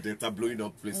Niger Delta, blowing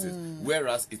up places,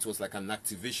 whereas it was like an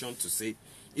activation to say,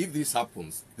 if this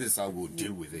happens, this is how we'll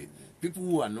deal with it. People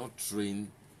who are not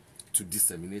trained to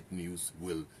disseminate news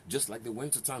will, just like they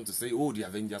went to town to say, oh, the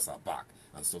Avengers are back,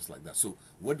 and stuff like that. So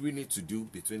what we need to do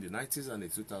between the 90s and the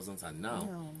 2000s and now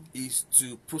is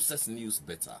to process news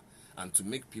better and to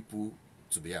make people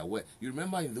to be aware. You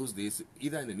remember in those days,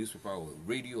 either in the newspaper or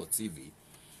radio or TV,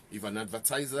 if an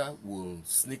advertiser will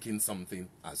sneak in something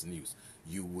as news,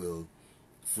 you will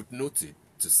footnote it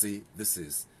to say this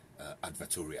is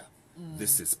advertorial,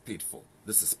 this is paid for,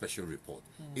 this is special report.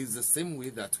 It's the same way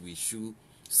that we should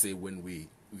say when we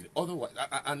otherwise,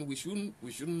 and we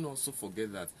shouldn't also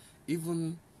forget that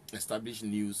even established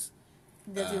news,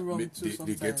 they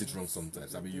get it wrong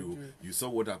sometimes. I mean, you saw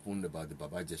what happened about the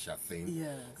Baba Jesha thing,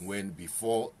 when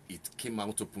before it came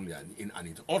out openly, and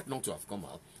it ought not to have come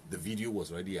out. The video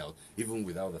was already out, even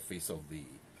without the face of the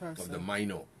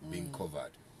minor being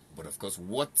covered. But of course,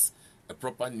 what a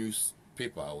proper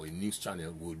newspaper or a news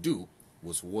channel will do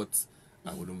was what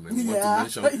I wouldn't want to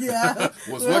mention.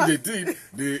 Was what they did.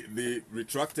 They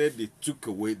retracted. They took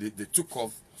away. They took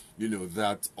off.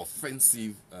 That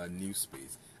offensive news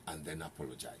space, and then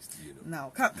apologized.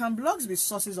 Now, can blogs be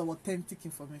sources of authentic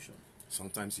information?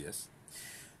 Sometimes yes.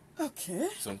 Okay.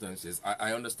 Sometimes yes.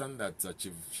 I understand that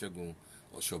Chief Segun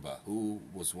Oshoba, who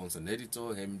was once an editor,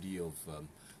 MD of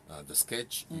the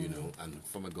Sketch, and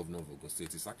former governor of Ogun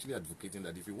State, is actually advocating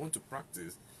that if you want to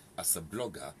practice as a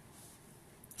blogger,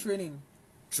 training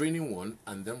one,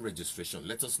 and then registration.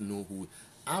 Let us know who.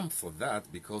 I'm for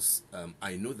that, because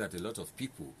I know that a lot of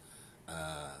people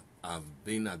have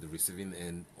been at the receiving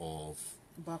end of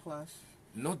backlash.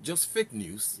 Not just fake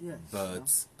news,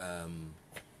 but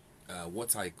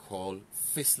what I call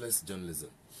faceless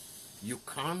journalism. You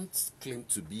can't claim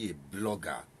to be a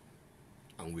blogger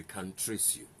and we can't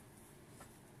trace you.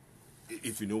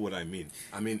 If you know what I mean.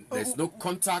 I mean, there's no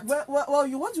contact. Well,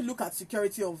 you want to look at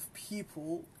security of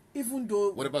people, even though...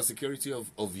 What about security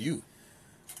of you?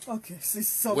 Okay.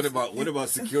 What about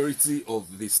security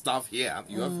of the staff here?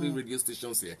 You have 3 radio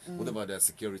stations here. What about their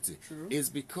security? True. It's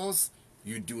because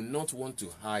you do not want to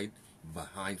hide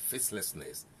behind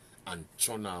facelessness and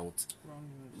churn out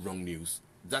wrong news.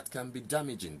 That can be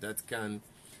damaging. That can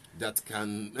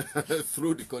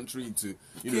throw the country into,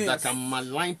 that can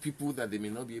malign people that they may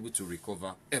not be able to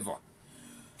recover ever.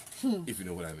 If you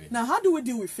know what I mean. Now, how do we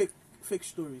deal with fake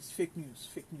stories, fake news?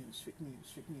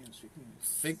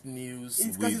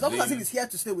 Because it's almost as if it's here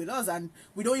to stay with us, and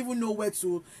we don't even know where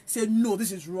to say, no,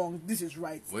 this is wrong, this is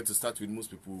right. Where to start with,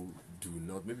 most people do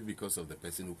not, maybe because of the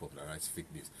person who popularized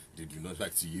fake news, they do not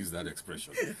like to use that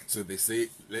expression. So they say,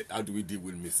 how do we deal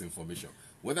with misinformation?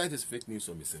 Whether it is fake news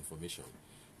or misinformation,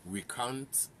 we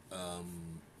can't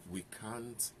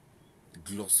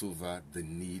gloss over the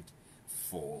need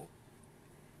for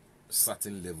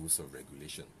certain levels of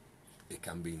regulation. It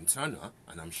can be internal,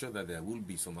 and I'm sure that there will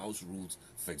be some house rules,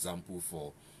 for example,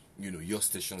 for your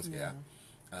stations here.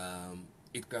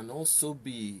 It can also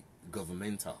be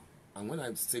governmental, and when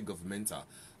I say governmental,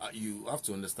 you have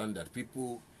to understand that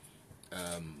people,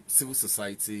 civil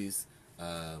societies,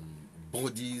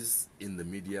 bodies in the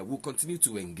media will continue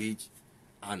to engage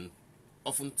and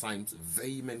oftentimes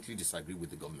vehemently disagree with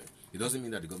the government. It doesn't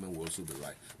mean that the government will also be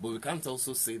right, but we can't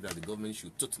also say that the government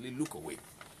should totally look away.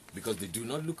 because they do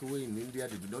not look away in India,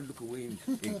 they do not look away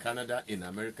in Canada, in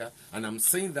America. And I'm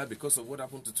saying that because of what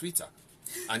happened to Twitter.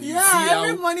 And you see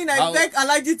every morning I beg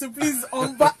Alaji to please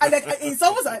unban. Like, it's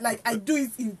almost like I do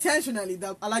it intentionally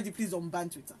that Alaji please unban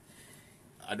Twitter.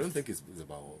 I don't think it's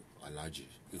about Alaji.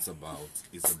 It's about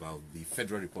the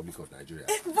Federal Republic of Nigeria.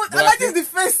 But Alaji is the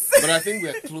first. But I think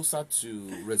we're closer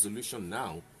to resolution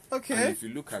now. Okay. And if you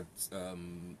look at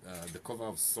the cover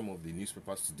of some of the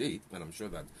newspapers today, and I'm sure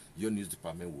that your news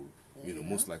department will,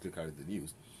 most likely carry the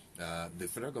news, the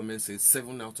federal government says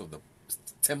 7 out of the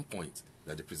 10 points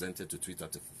that they presented to Twitter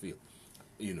to fulfill,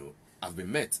 have been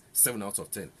met. 7 out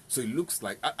of 10. So it looks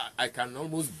like I can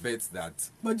almost bet that.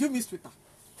 But you miss Twitter.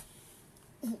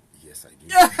 Yes, I do.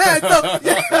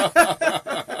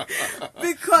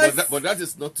 Because but that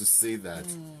is not to say that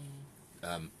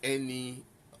any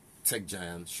tech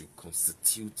giant should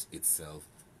constitute itself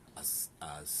as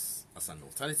an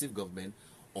alternative government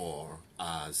or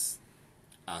as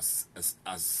a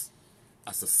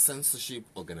censorship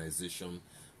organization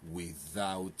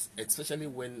without, especially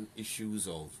when issues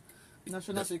of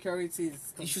national security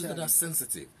is issues that are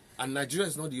sensitive. And Nigeria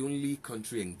is not the only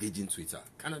country engaging Twitter.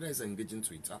 Canada is engaging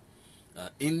Twitter.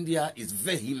 India is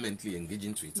vehemently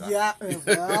engaging Twitter. Yeah,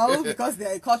 well, because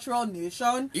they're a cultural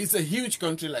nation. It's a huge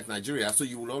country like Nigeria, so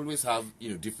you will always have,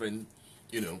 different,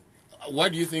 Why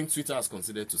do you think Twitter has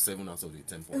considered to 7 out of the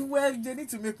 10 points? Well, they need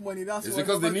to make money. That's it's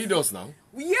because they need us now.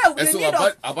 Yeah, and so need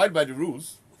us. Abide by the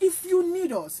rules. If you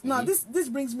need us. Now, this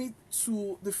brings me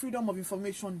to the Freedom of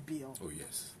Information Bill. Oh,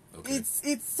 yes. Okay.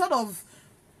 It's sort of,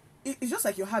 it's just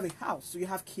like you have a house, so you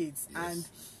have kids, yes. and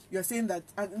you're saying that,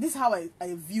 and this is how I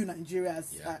view Nigeria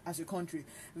as a country,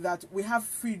 that we have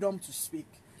freedom to speak,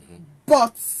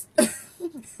 but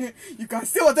you can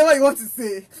say whatever you want to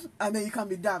say, and then you can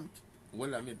be damned.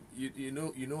 Well, I mean, you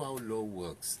know how law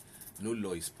works. No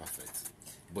law is perfect,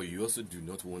 but you also do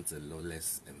not want a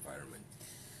lawless environment,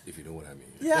 if you know what I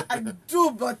mean. Yeah, I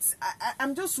do, but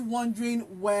I'm just wondering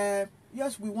where.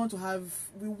 Yes, we want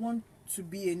to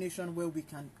be a nation where we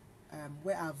can,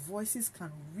 where our voices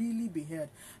can really be heard,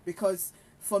 because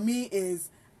for me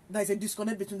there's a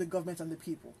disconnect between the government and the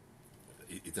people.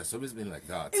 It has always been like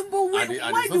that. But and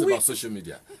it's not about social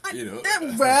media,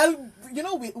 Well,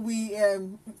 we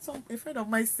a friend of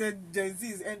mine said Gen Z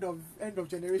is end of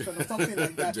generation or something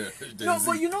like that.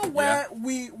 But where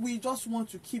we just want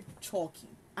to keep talking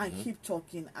and keep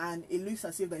talking, and it looks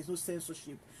as if there is no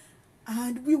censorship,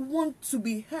 and we want to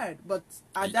be heard. But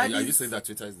are you saying that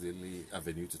Twitter is the only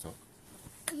avenue to talk?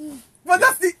 But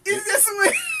that's the easiest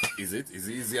way. Is it? Is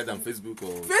it easier than Facebook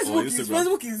or Facebook? Or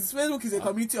Facebook is a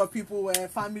community of people where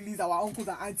families, our uncles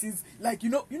and aunties, like you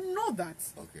know that.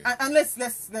 Okay. And let's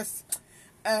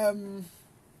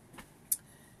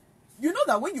you know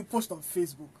that when you post on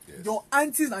Facebook, yes. your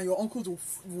aunties and your uncles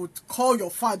would call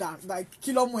your father like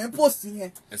Kilomo and posting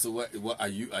here. And so what are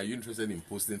you interested in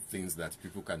posting things that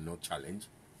people cannot challenge?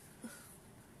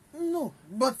 No,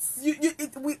 but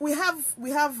we have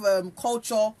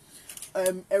culture.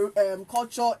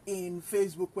 Culture in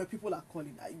Facebook where people are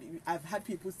calling. I've had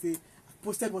people say, I've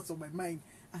posted what's on my mind,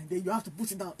 and then you have to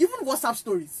put it down. Even WhatsApp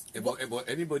stories. But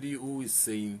anybody who is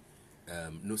saying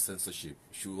no censorship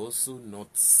should also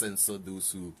not censor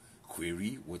those who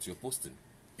query what you're posting.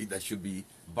 There should be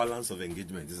balance of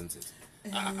engagement, isn't it?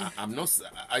 I'm not.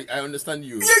 I understand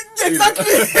you. Exactly.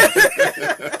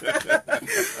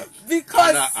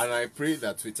 Because and I pray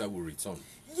that Twitter will return.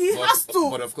 He has to.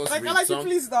 But of course, like,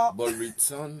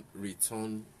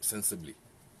 return sensibly.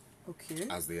 Okay.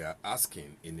 As they are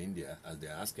asking in India, as they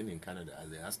are asking in Canada, as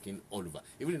they are asking all over,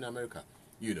 even in America.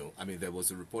 I mean, there was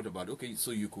a report about, okay,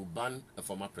 so you could ban a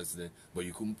former president, but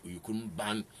you couldn't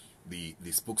ban the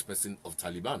spokesperson of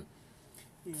Taliban,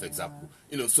 for example.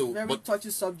 So very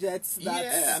touchy subjects.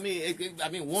 Yeah, I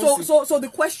mean. So the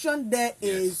question there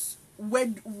is, yes.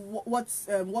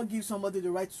 What gives somebody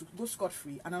the right to go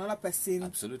scot-free and another person?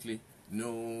 Absolutely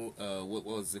no. What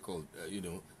was it called?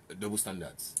 Double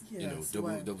standards. Yes,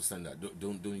 double standard.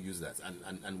 Don't use that.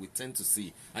 And we tend to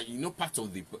see, and part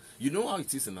of the, how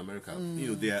it is in America.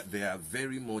 They are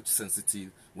very much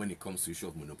sensitive when it comes to issue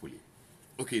of monopoly.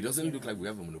 Okay, it doesn't look like we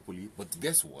have a monopoly, but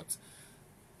guess what?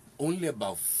 Only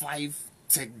about 5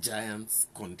 tech giants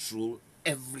control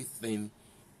everything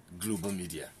global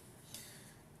media.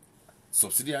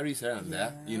 Subsidiaries here and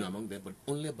there, among them, but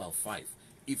only about 5.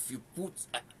 If you put,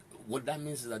 what that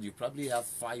means is that you probably have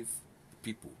 5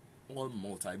 people, all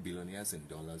multi-billionaires in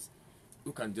dollars,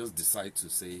 who can just decide to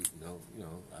say,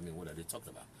 what are they talking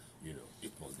about?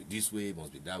 It must be this way, it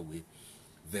must be that way.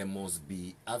 There must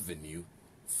be avenue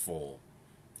for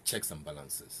checks and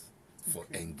balances, for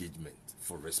engagement,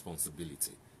 for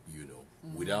responsibility. you know,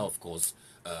 without, of course,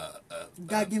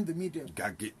 gagging the media.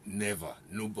 Gagging, never.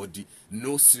 Nobody,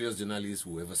 no serious journalist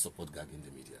will ever support gagging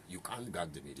the media. You can't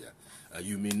gag the media.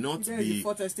 You may not be. The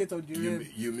fourth estate of the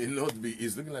you may not be.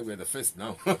 It's looking like we're the first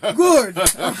now. Good.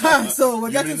 So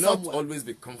we're getting You may not somewhere. always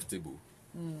be comfortable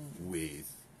with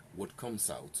what comes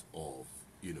out of,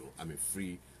 you know, I mean,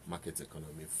 free market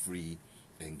economy, free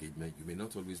engagement. You may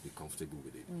not always be comfortable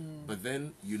with it. But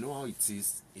then you know how it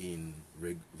is in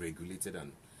regulated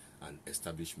and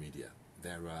established media.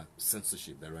 There are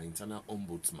censorship. There are internal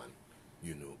ombudsman,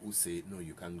 you know, who say no,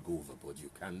 you can't go overboard.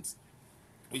 You can't.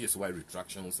 Which is why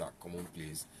retractions are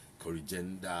commonplace,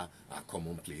 corrigenda are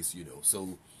commonplace, you know.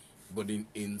 So, but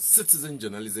in citizen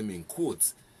journalism, in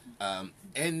quotes,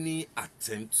 any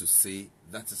attempt to say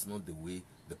that is not the way,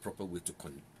 the proper way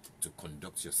to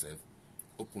conduct yourself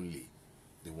openly,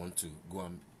 they want to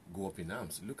go up in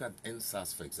arms. Look at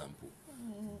NSAS, for example.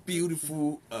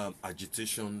 Beautiful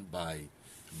agitation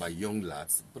by young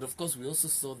lads. But of course, we also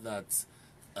saw that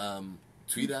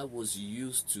Twitter was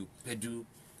used to peddle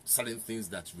certain things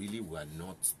that really were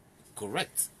not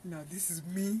correct. Now, this is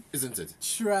me, isn't it?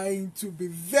 Trying to be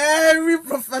very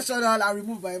professional and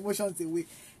remove my emotions away.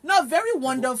 Not very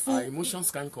wonderful. Our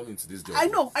emotions can't come into this job. I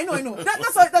know.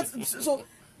 That's so.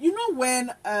 You know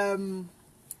when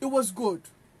it was good.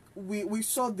 We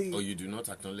saw the. Oh, you do not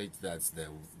acknowledge that there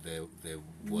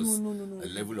was a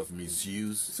level of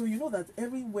misuse. So you know that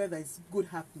everywhere there is good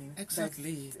happening.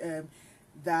 Exactly.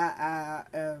 There are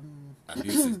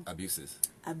abuses.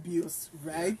 Abuse,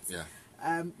 right?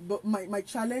 Yeah. But my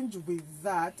challenge with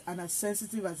that, and as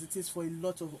sensitive as it is for a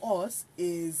lot of us,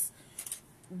 is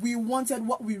we wanted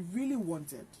what we really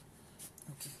wanted.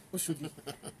 Okay, Oshodi.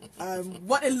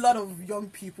 What a lot of young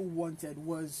people wanted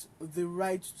was the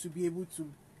right to be able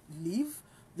to live,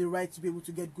 the right to be able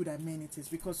to get good amenities,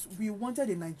 because we wanted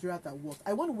a Nigeria that worked.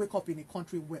 I want to wake up in a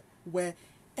country where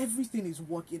everything is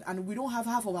working and we don't have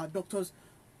half of our doctors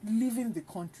leaving the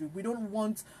country. We don't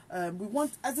want we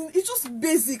want, as in, it's just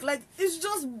basic, like it's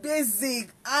just basic,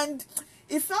 and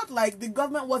it felt like the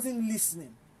government wasn't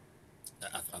listening.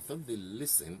 I thought they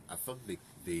listened. I thought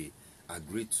they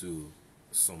agreed to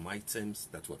some items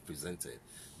that were presented,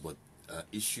 but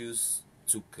issues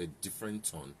took a different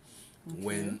turn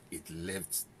when it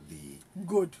left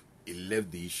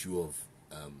the issue of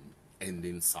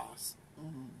ending SARS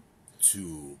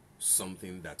to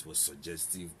something that was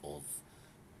suggestive of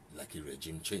like a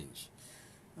regime change.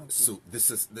 Okay. So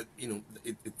this is the, you know,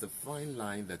 it's a fine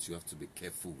line that you have to be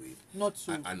careful with. Not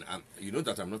so. And you know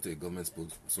that I'm not a government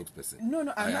spokesperson.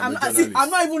 No, I'm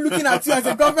not even looking at you as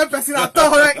a government person at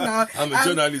all right now. I'm a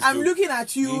journalist. I'm looking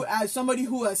at you as somebody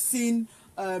who has seen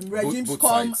regimes both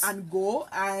come sides. And go,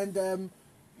 and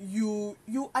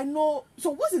I know. So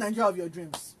what's the Nigeria of your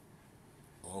dreams?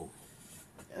 Oh,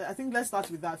 I think let's start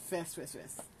with that first.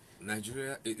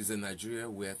 Nigeria is a Nigeria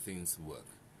where things work.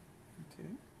 Okay.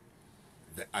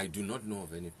 I do not know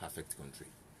of any perfect country.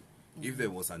 If there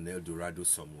was an El Dorado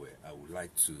somewhere, I would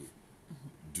like to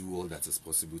do all that is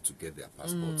possible to get their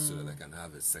passport so that I can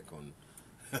have a second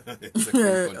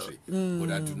country.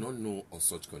 But I do not know of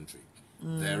such country.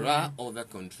 There are other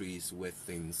countries where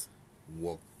things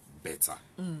work better,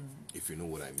 if you know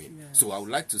what I mean. Yes. So I would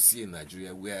like to see a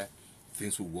Nigeria where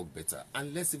things will work better.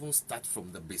 And let's even start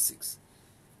from the basics.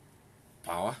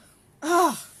 Power.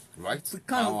 Right?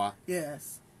 Power.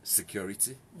 Yes.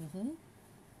 Security,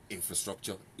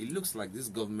 infrastructure. It looks like this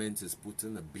government is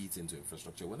putting a bit into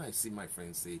infrastructure. When I see my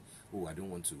friends say, "Oh, I don't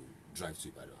want to drive to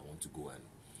Ibadan, I want to go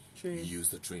and use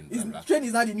the train." Train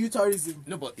is not the new tourism.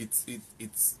 No, but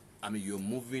it's. I mean, you're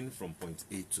moving from point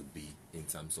A to B in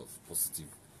terms of positive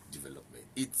development.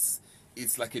 It's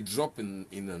like a drop in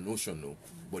an ocean, no.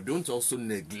 But don't also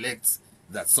neglect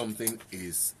that something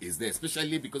is there,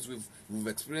 especially because we've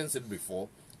experienced it before.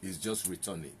 It's just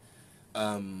returning.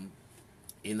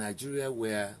 In Nigeria,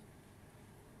 where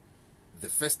the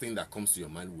first thing that comes to your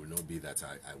mind will not be that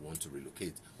I want to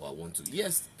relocate or I want to.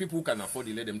 Yes, people who can afford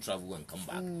it, let them travel and come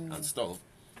back and stuff.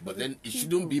 But then it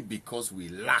shouldn't be because we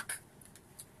lack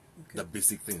the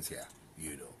basic things here,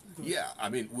 you know. Yeah, I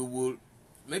mean, we will,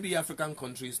 maybe African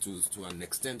countries to an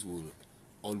extent will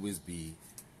always be,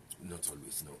 not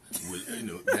always, no. Will, you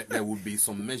know, there will be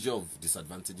some measure of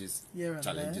disadvantages,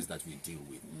 challenges that we deal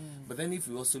with. But then if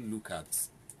we also look at,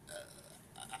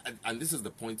 and this is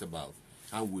the point about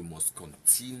how we must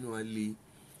continually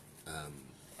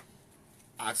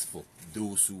ask for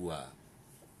those who are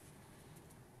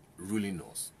ruling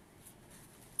us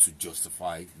to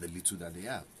justify the little that they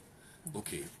have.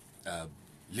 Okay,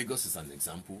 Lagos is an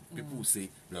example. People will say,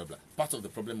 blah, blah. Part of the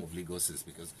problem of Lagos is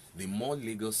because the more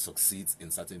Lagos succeeds in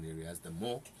certain areas, the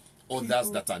more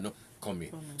others that are not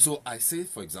coming. So I say,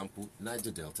 for example,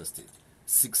 Niger Delta State,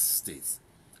 6 states.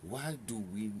 Why do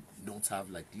we not have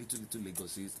like little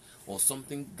Lagoses or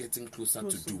something getting closer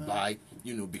to Dubai,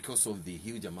 you know, because of the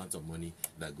huge amount of money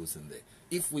that goes in there?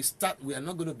 If we start, we are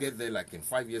not going to get there like in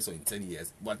 5 years or in 10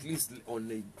 years, but at least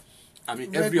on a, I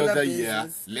mean, every other year,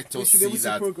 let us see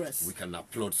that we can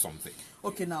upload something.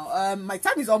 Okay, now, my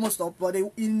time is almost up, but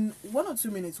in 1 or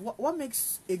 2 minutes, what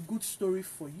makes a good story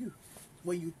for you?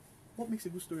 What makes a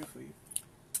good story for you?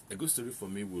 A good story for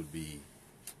me won't be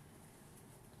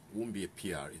a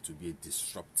PR, it will be a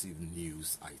disruptive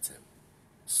news item.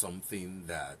 Something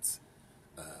that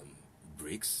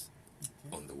breaks,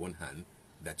 on the one hand,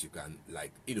 that you can,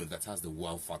 like, you know, that has the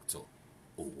wow factor.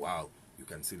 Oh, wow, you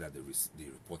can see that the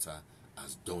reporter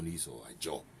has done his or her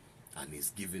job and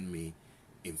is giving me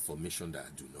information that I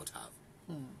do not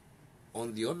have.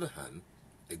 On the other hand,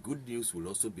 a good news will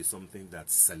also be something that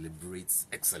celebrates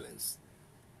excellence.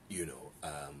 You know,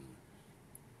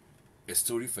 a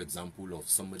story, for example, of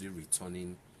somebody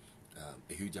returning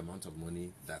a huge amount of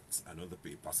money that another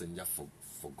passenger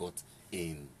forgot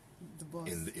in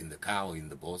the car or in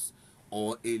the bus,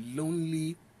 or a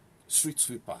lonely street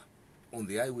sweeper on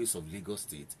the highways of Lagos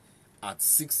State at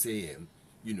 6 a.m.,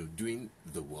 you know, doing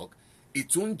the work.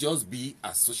 It won't just be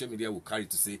as social media will carry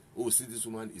to say, oh, see, this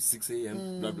woman is 6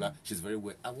 a.m., blah, blah, she's very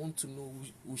well. I want to know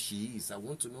who she is. I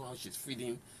want to know how she's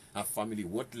feeding her family,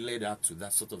 what led her to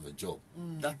that sort of a job.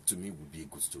 That, to me, would be a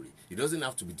good story. It doesn't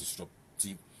have to be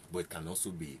disruptive, but it can also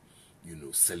be, you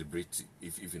know, celebrate,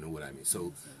 if you know what I mean.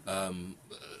 So,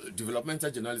 developmental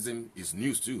journalism is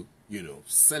news too, you know.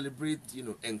 Celebrate, you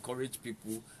know, encourage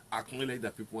people, acknowledge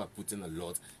that people are putting a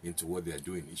lot into what they are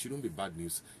doing. It shouldn't be bad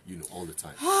news, you know, all the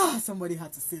time. Somebody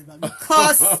had to say that,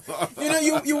 because, you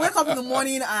know, you wake up in the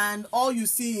morning and all you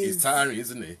see is... It's tiring,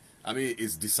 isn't it? I mean,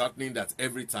 it's disheartening that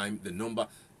every time the number...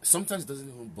 Sometimes it doesn't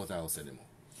even bother us anymore.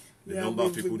 The number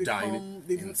of people dying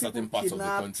in certain parts of the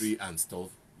country and stuff.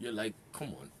 You're like, come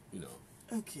on, you know.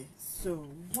 Okay, so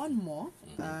one more.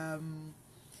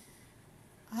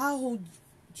 How old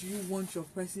do you want your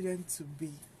president to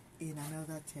be in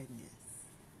another 10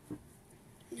 years?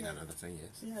 In another 10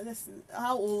 years? Yeah,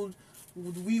 how old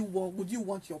would you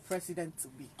want your president to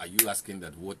be? Are you asking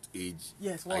that what age?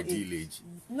 Yes, what ideal age?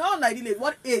 Not ideal age.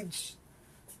 What age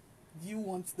do you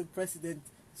want the president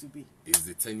to be? Is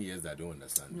the 10 years that I don't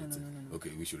understand? No.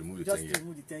 Okay, we should remove the Just 10 years.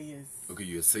 remove the 10 years. Okay,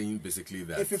 you're saying basically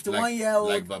that a 51-year-old,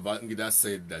 like Babangida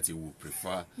said that he would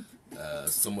prefer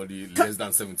somebody less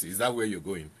than 70. Is that where you're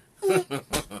going?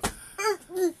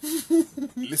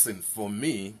 Listen, for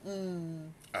me,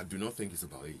 I do not think it's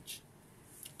about age.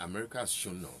 America has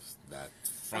shown us that,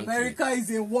 frankly, America is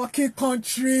a working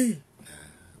country.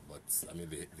 But I mean,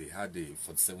 they had a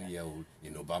 47-year-old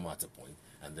in Obama at a point,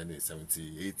 and then a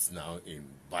 78 now in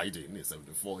Biden, a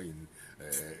 74 in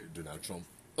Donald Trump.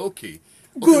 Okay.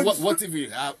 Good. What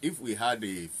if we had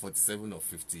a 47 or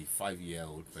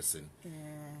 55-year-old person,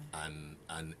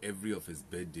 and every of his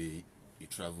birthday he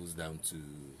travels down to,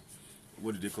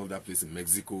 what do they call that place in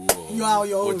Mexico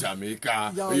or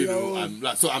Jamaica? You know,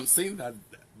 and so I'm saying that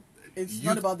it's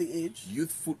not about the age.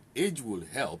 Youthful age will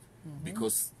help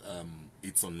because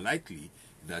it's unlikely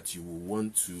that you will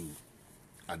want to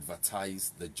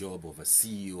advertise the job of a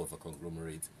CEO of a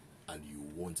conglomerate and you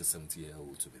want a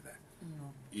 70-year-old to be there.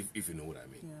 No. If you know what I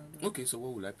mean. Yeah, no. Okay, so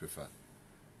what would I prefer?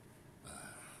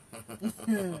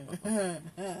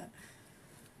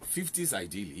 50s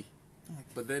ideally,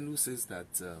 but then who says that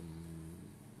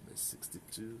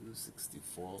 62,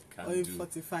 64 can do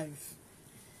 45?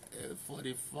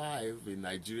 45 in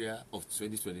Nigeria of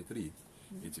 2023,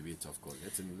 it will be a tough call.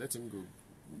 Let him go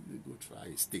try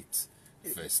a state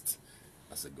first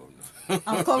as a governor.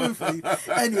 I'm coming for you.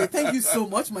 Anyway, thank you so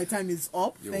much. My time is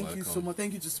up. Thank welcome. You so much.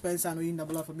 Thank you to Spencer and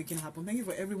Oyindabola for making it happen. Thank you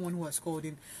for everyone who has called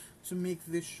in to make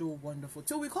this show wonderful.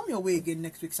 Till we come your way again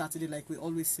next week, Saturday, like we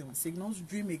always say on Signals,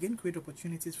 dream again, create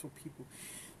opportunities for people.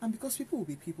 And because people will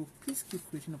be people, please keep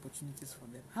creating opportunities for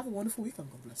them. Have a wonderful week and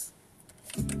God bless.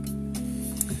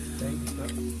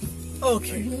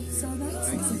 Okay. With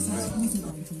Starbucks,